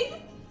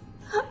saying?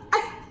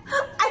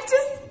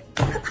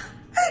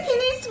 He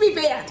needs to be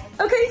banned.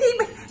 Okay. He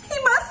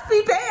must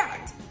be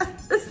banned.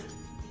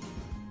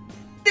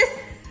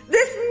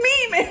 This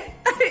meme,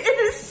 it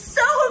is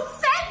so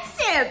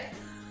offensive.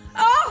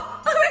 Oh,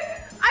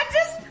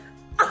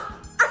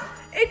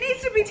 it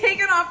needs to be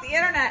taken off the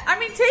internet. I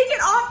mean, take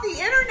it off the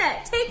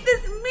internet. Take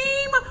this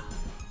meme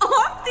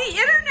off the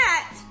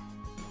internet.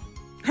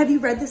 Have you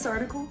read this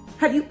article?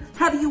 Have you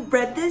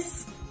read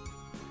this?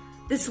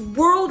 This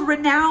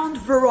world-renowned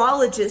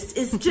virologist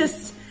is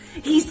just,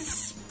 he's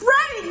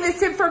spreading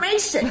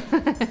misinformation.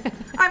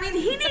 I mean,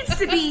 he needs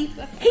to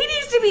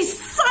be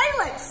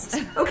silenced,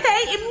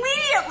 okay?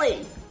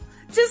 Immediately.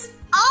 Just,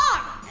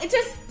 it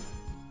just.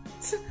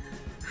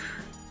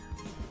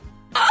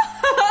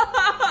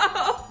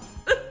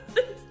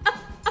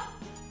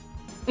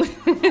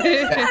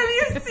 Have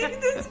you seen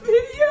this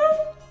video?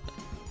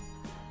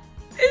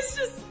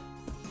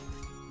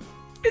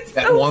 It's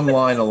that so one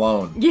line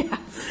alone. Yeah.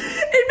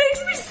 It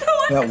makes me so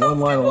uncomfortable. That one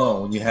line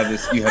alone. You have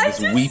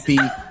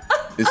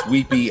this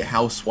weepy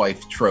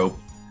housewife trope.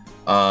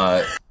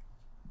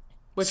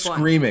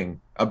 Screaming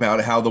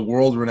about how the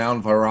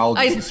world-renowned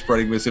virologist is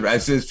spreading misinformation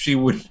as if she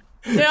would.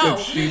 No,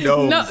 she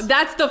knows. No,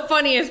 that's the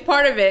funniest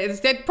part of it.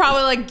 It's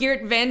probably like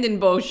Geert Vanden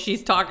Bosch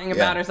she's talking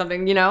about or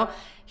something, you know?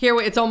 Here,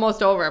 it's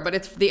almost over,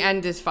 but the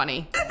end is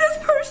funny. This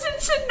person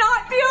should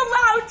not be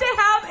allowed to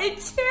have a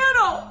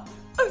channel.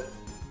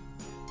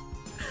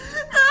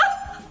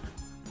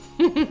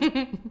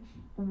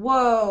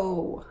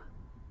 Whoa.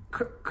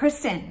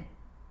 Kristen,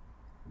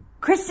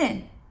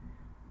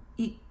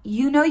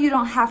 you know you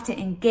don't have to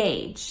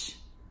engage,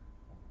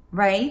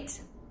 right?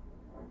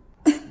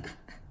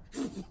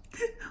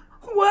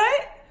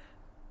 What?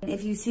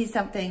 If you see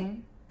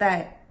something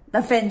that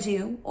offends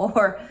you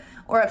or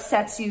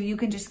upsets you, you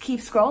can just keep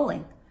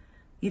scrolling.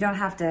 You don't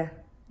have to,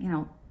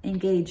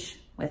 engage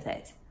with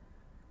it.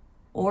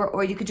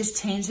 Or you could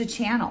just change the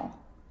channel.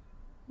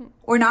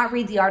 Or not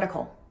read the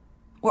article.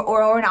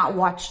 Or not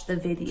watch the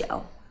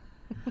video.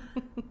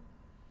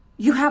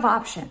 You have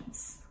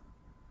options.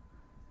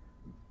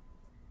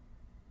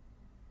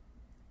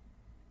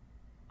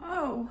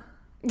 Oh,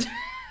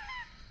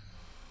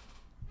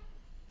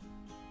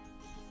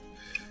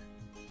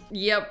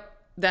 Yep,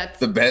 that's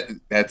the bet.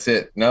 That's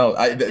it. No,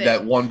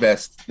 that one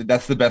best.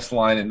 That's the best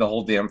line in the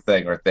whole damn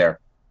thing right there.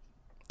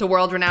 The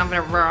world-renowned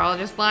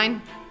virologist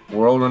line.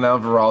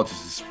 World-renowned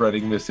virologist is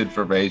spreading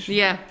misinformation.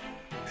 Yeah,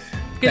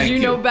 because you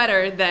know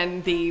better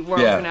than the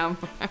world-renowned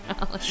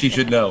virologist. She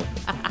should know.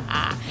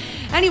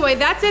 Anyway,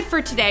 that's it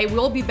for today.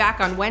 We'll be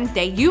back on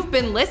Wednesday. You've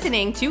been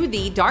listening to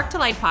the Dark to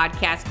Light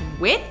podcast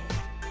with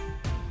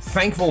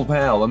Thankful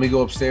Pal. Let me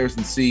go upstairs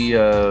and see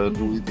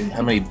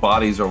how many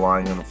bodies are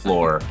lying on the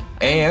floor.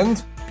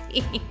 And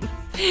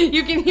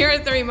you can hear us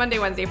every Monday,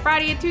 Wednesday,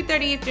 Friday at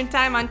 2:30 Eastern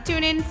Time on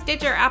TuneIn,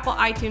 Stitcher, Apple,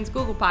 iTunes,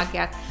 Google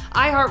Podcasts,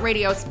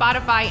 iHeartRadio,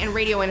 Spotify, and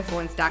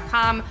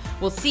RadioInfluence.com.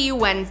 We'll see you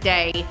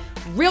Wednesday.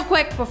 Real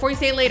quick, before you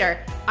say it later,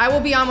 I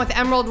will be on with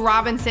Emerald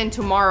Robinson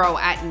tomorrow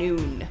at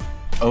noon.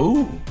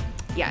 Oh.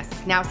 Yes,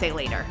 now say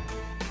later.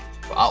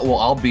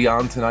 I'll be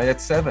on tonight at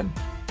 7.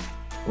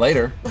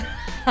 Later.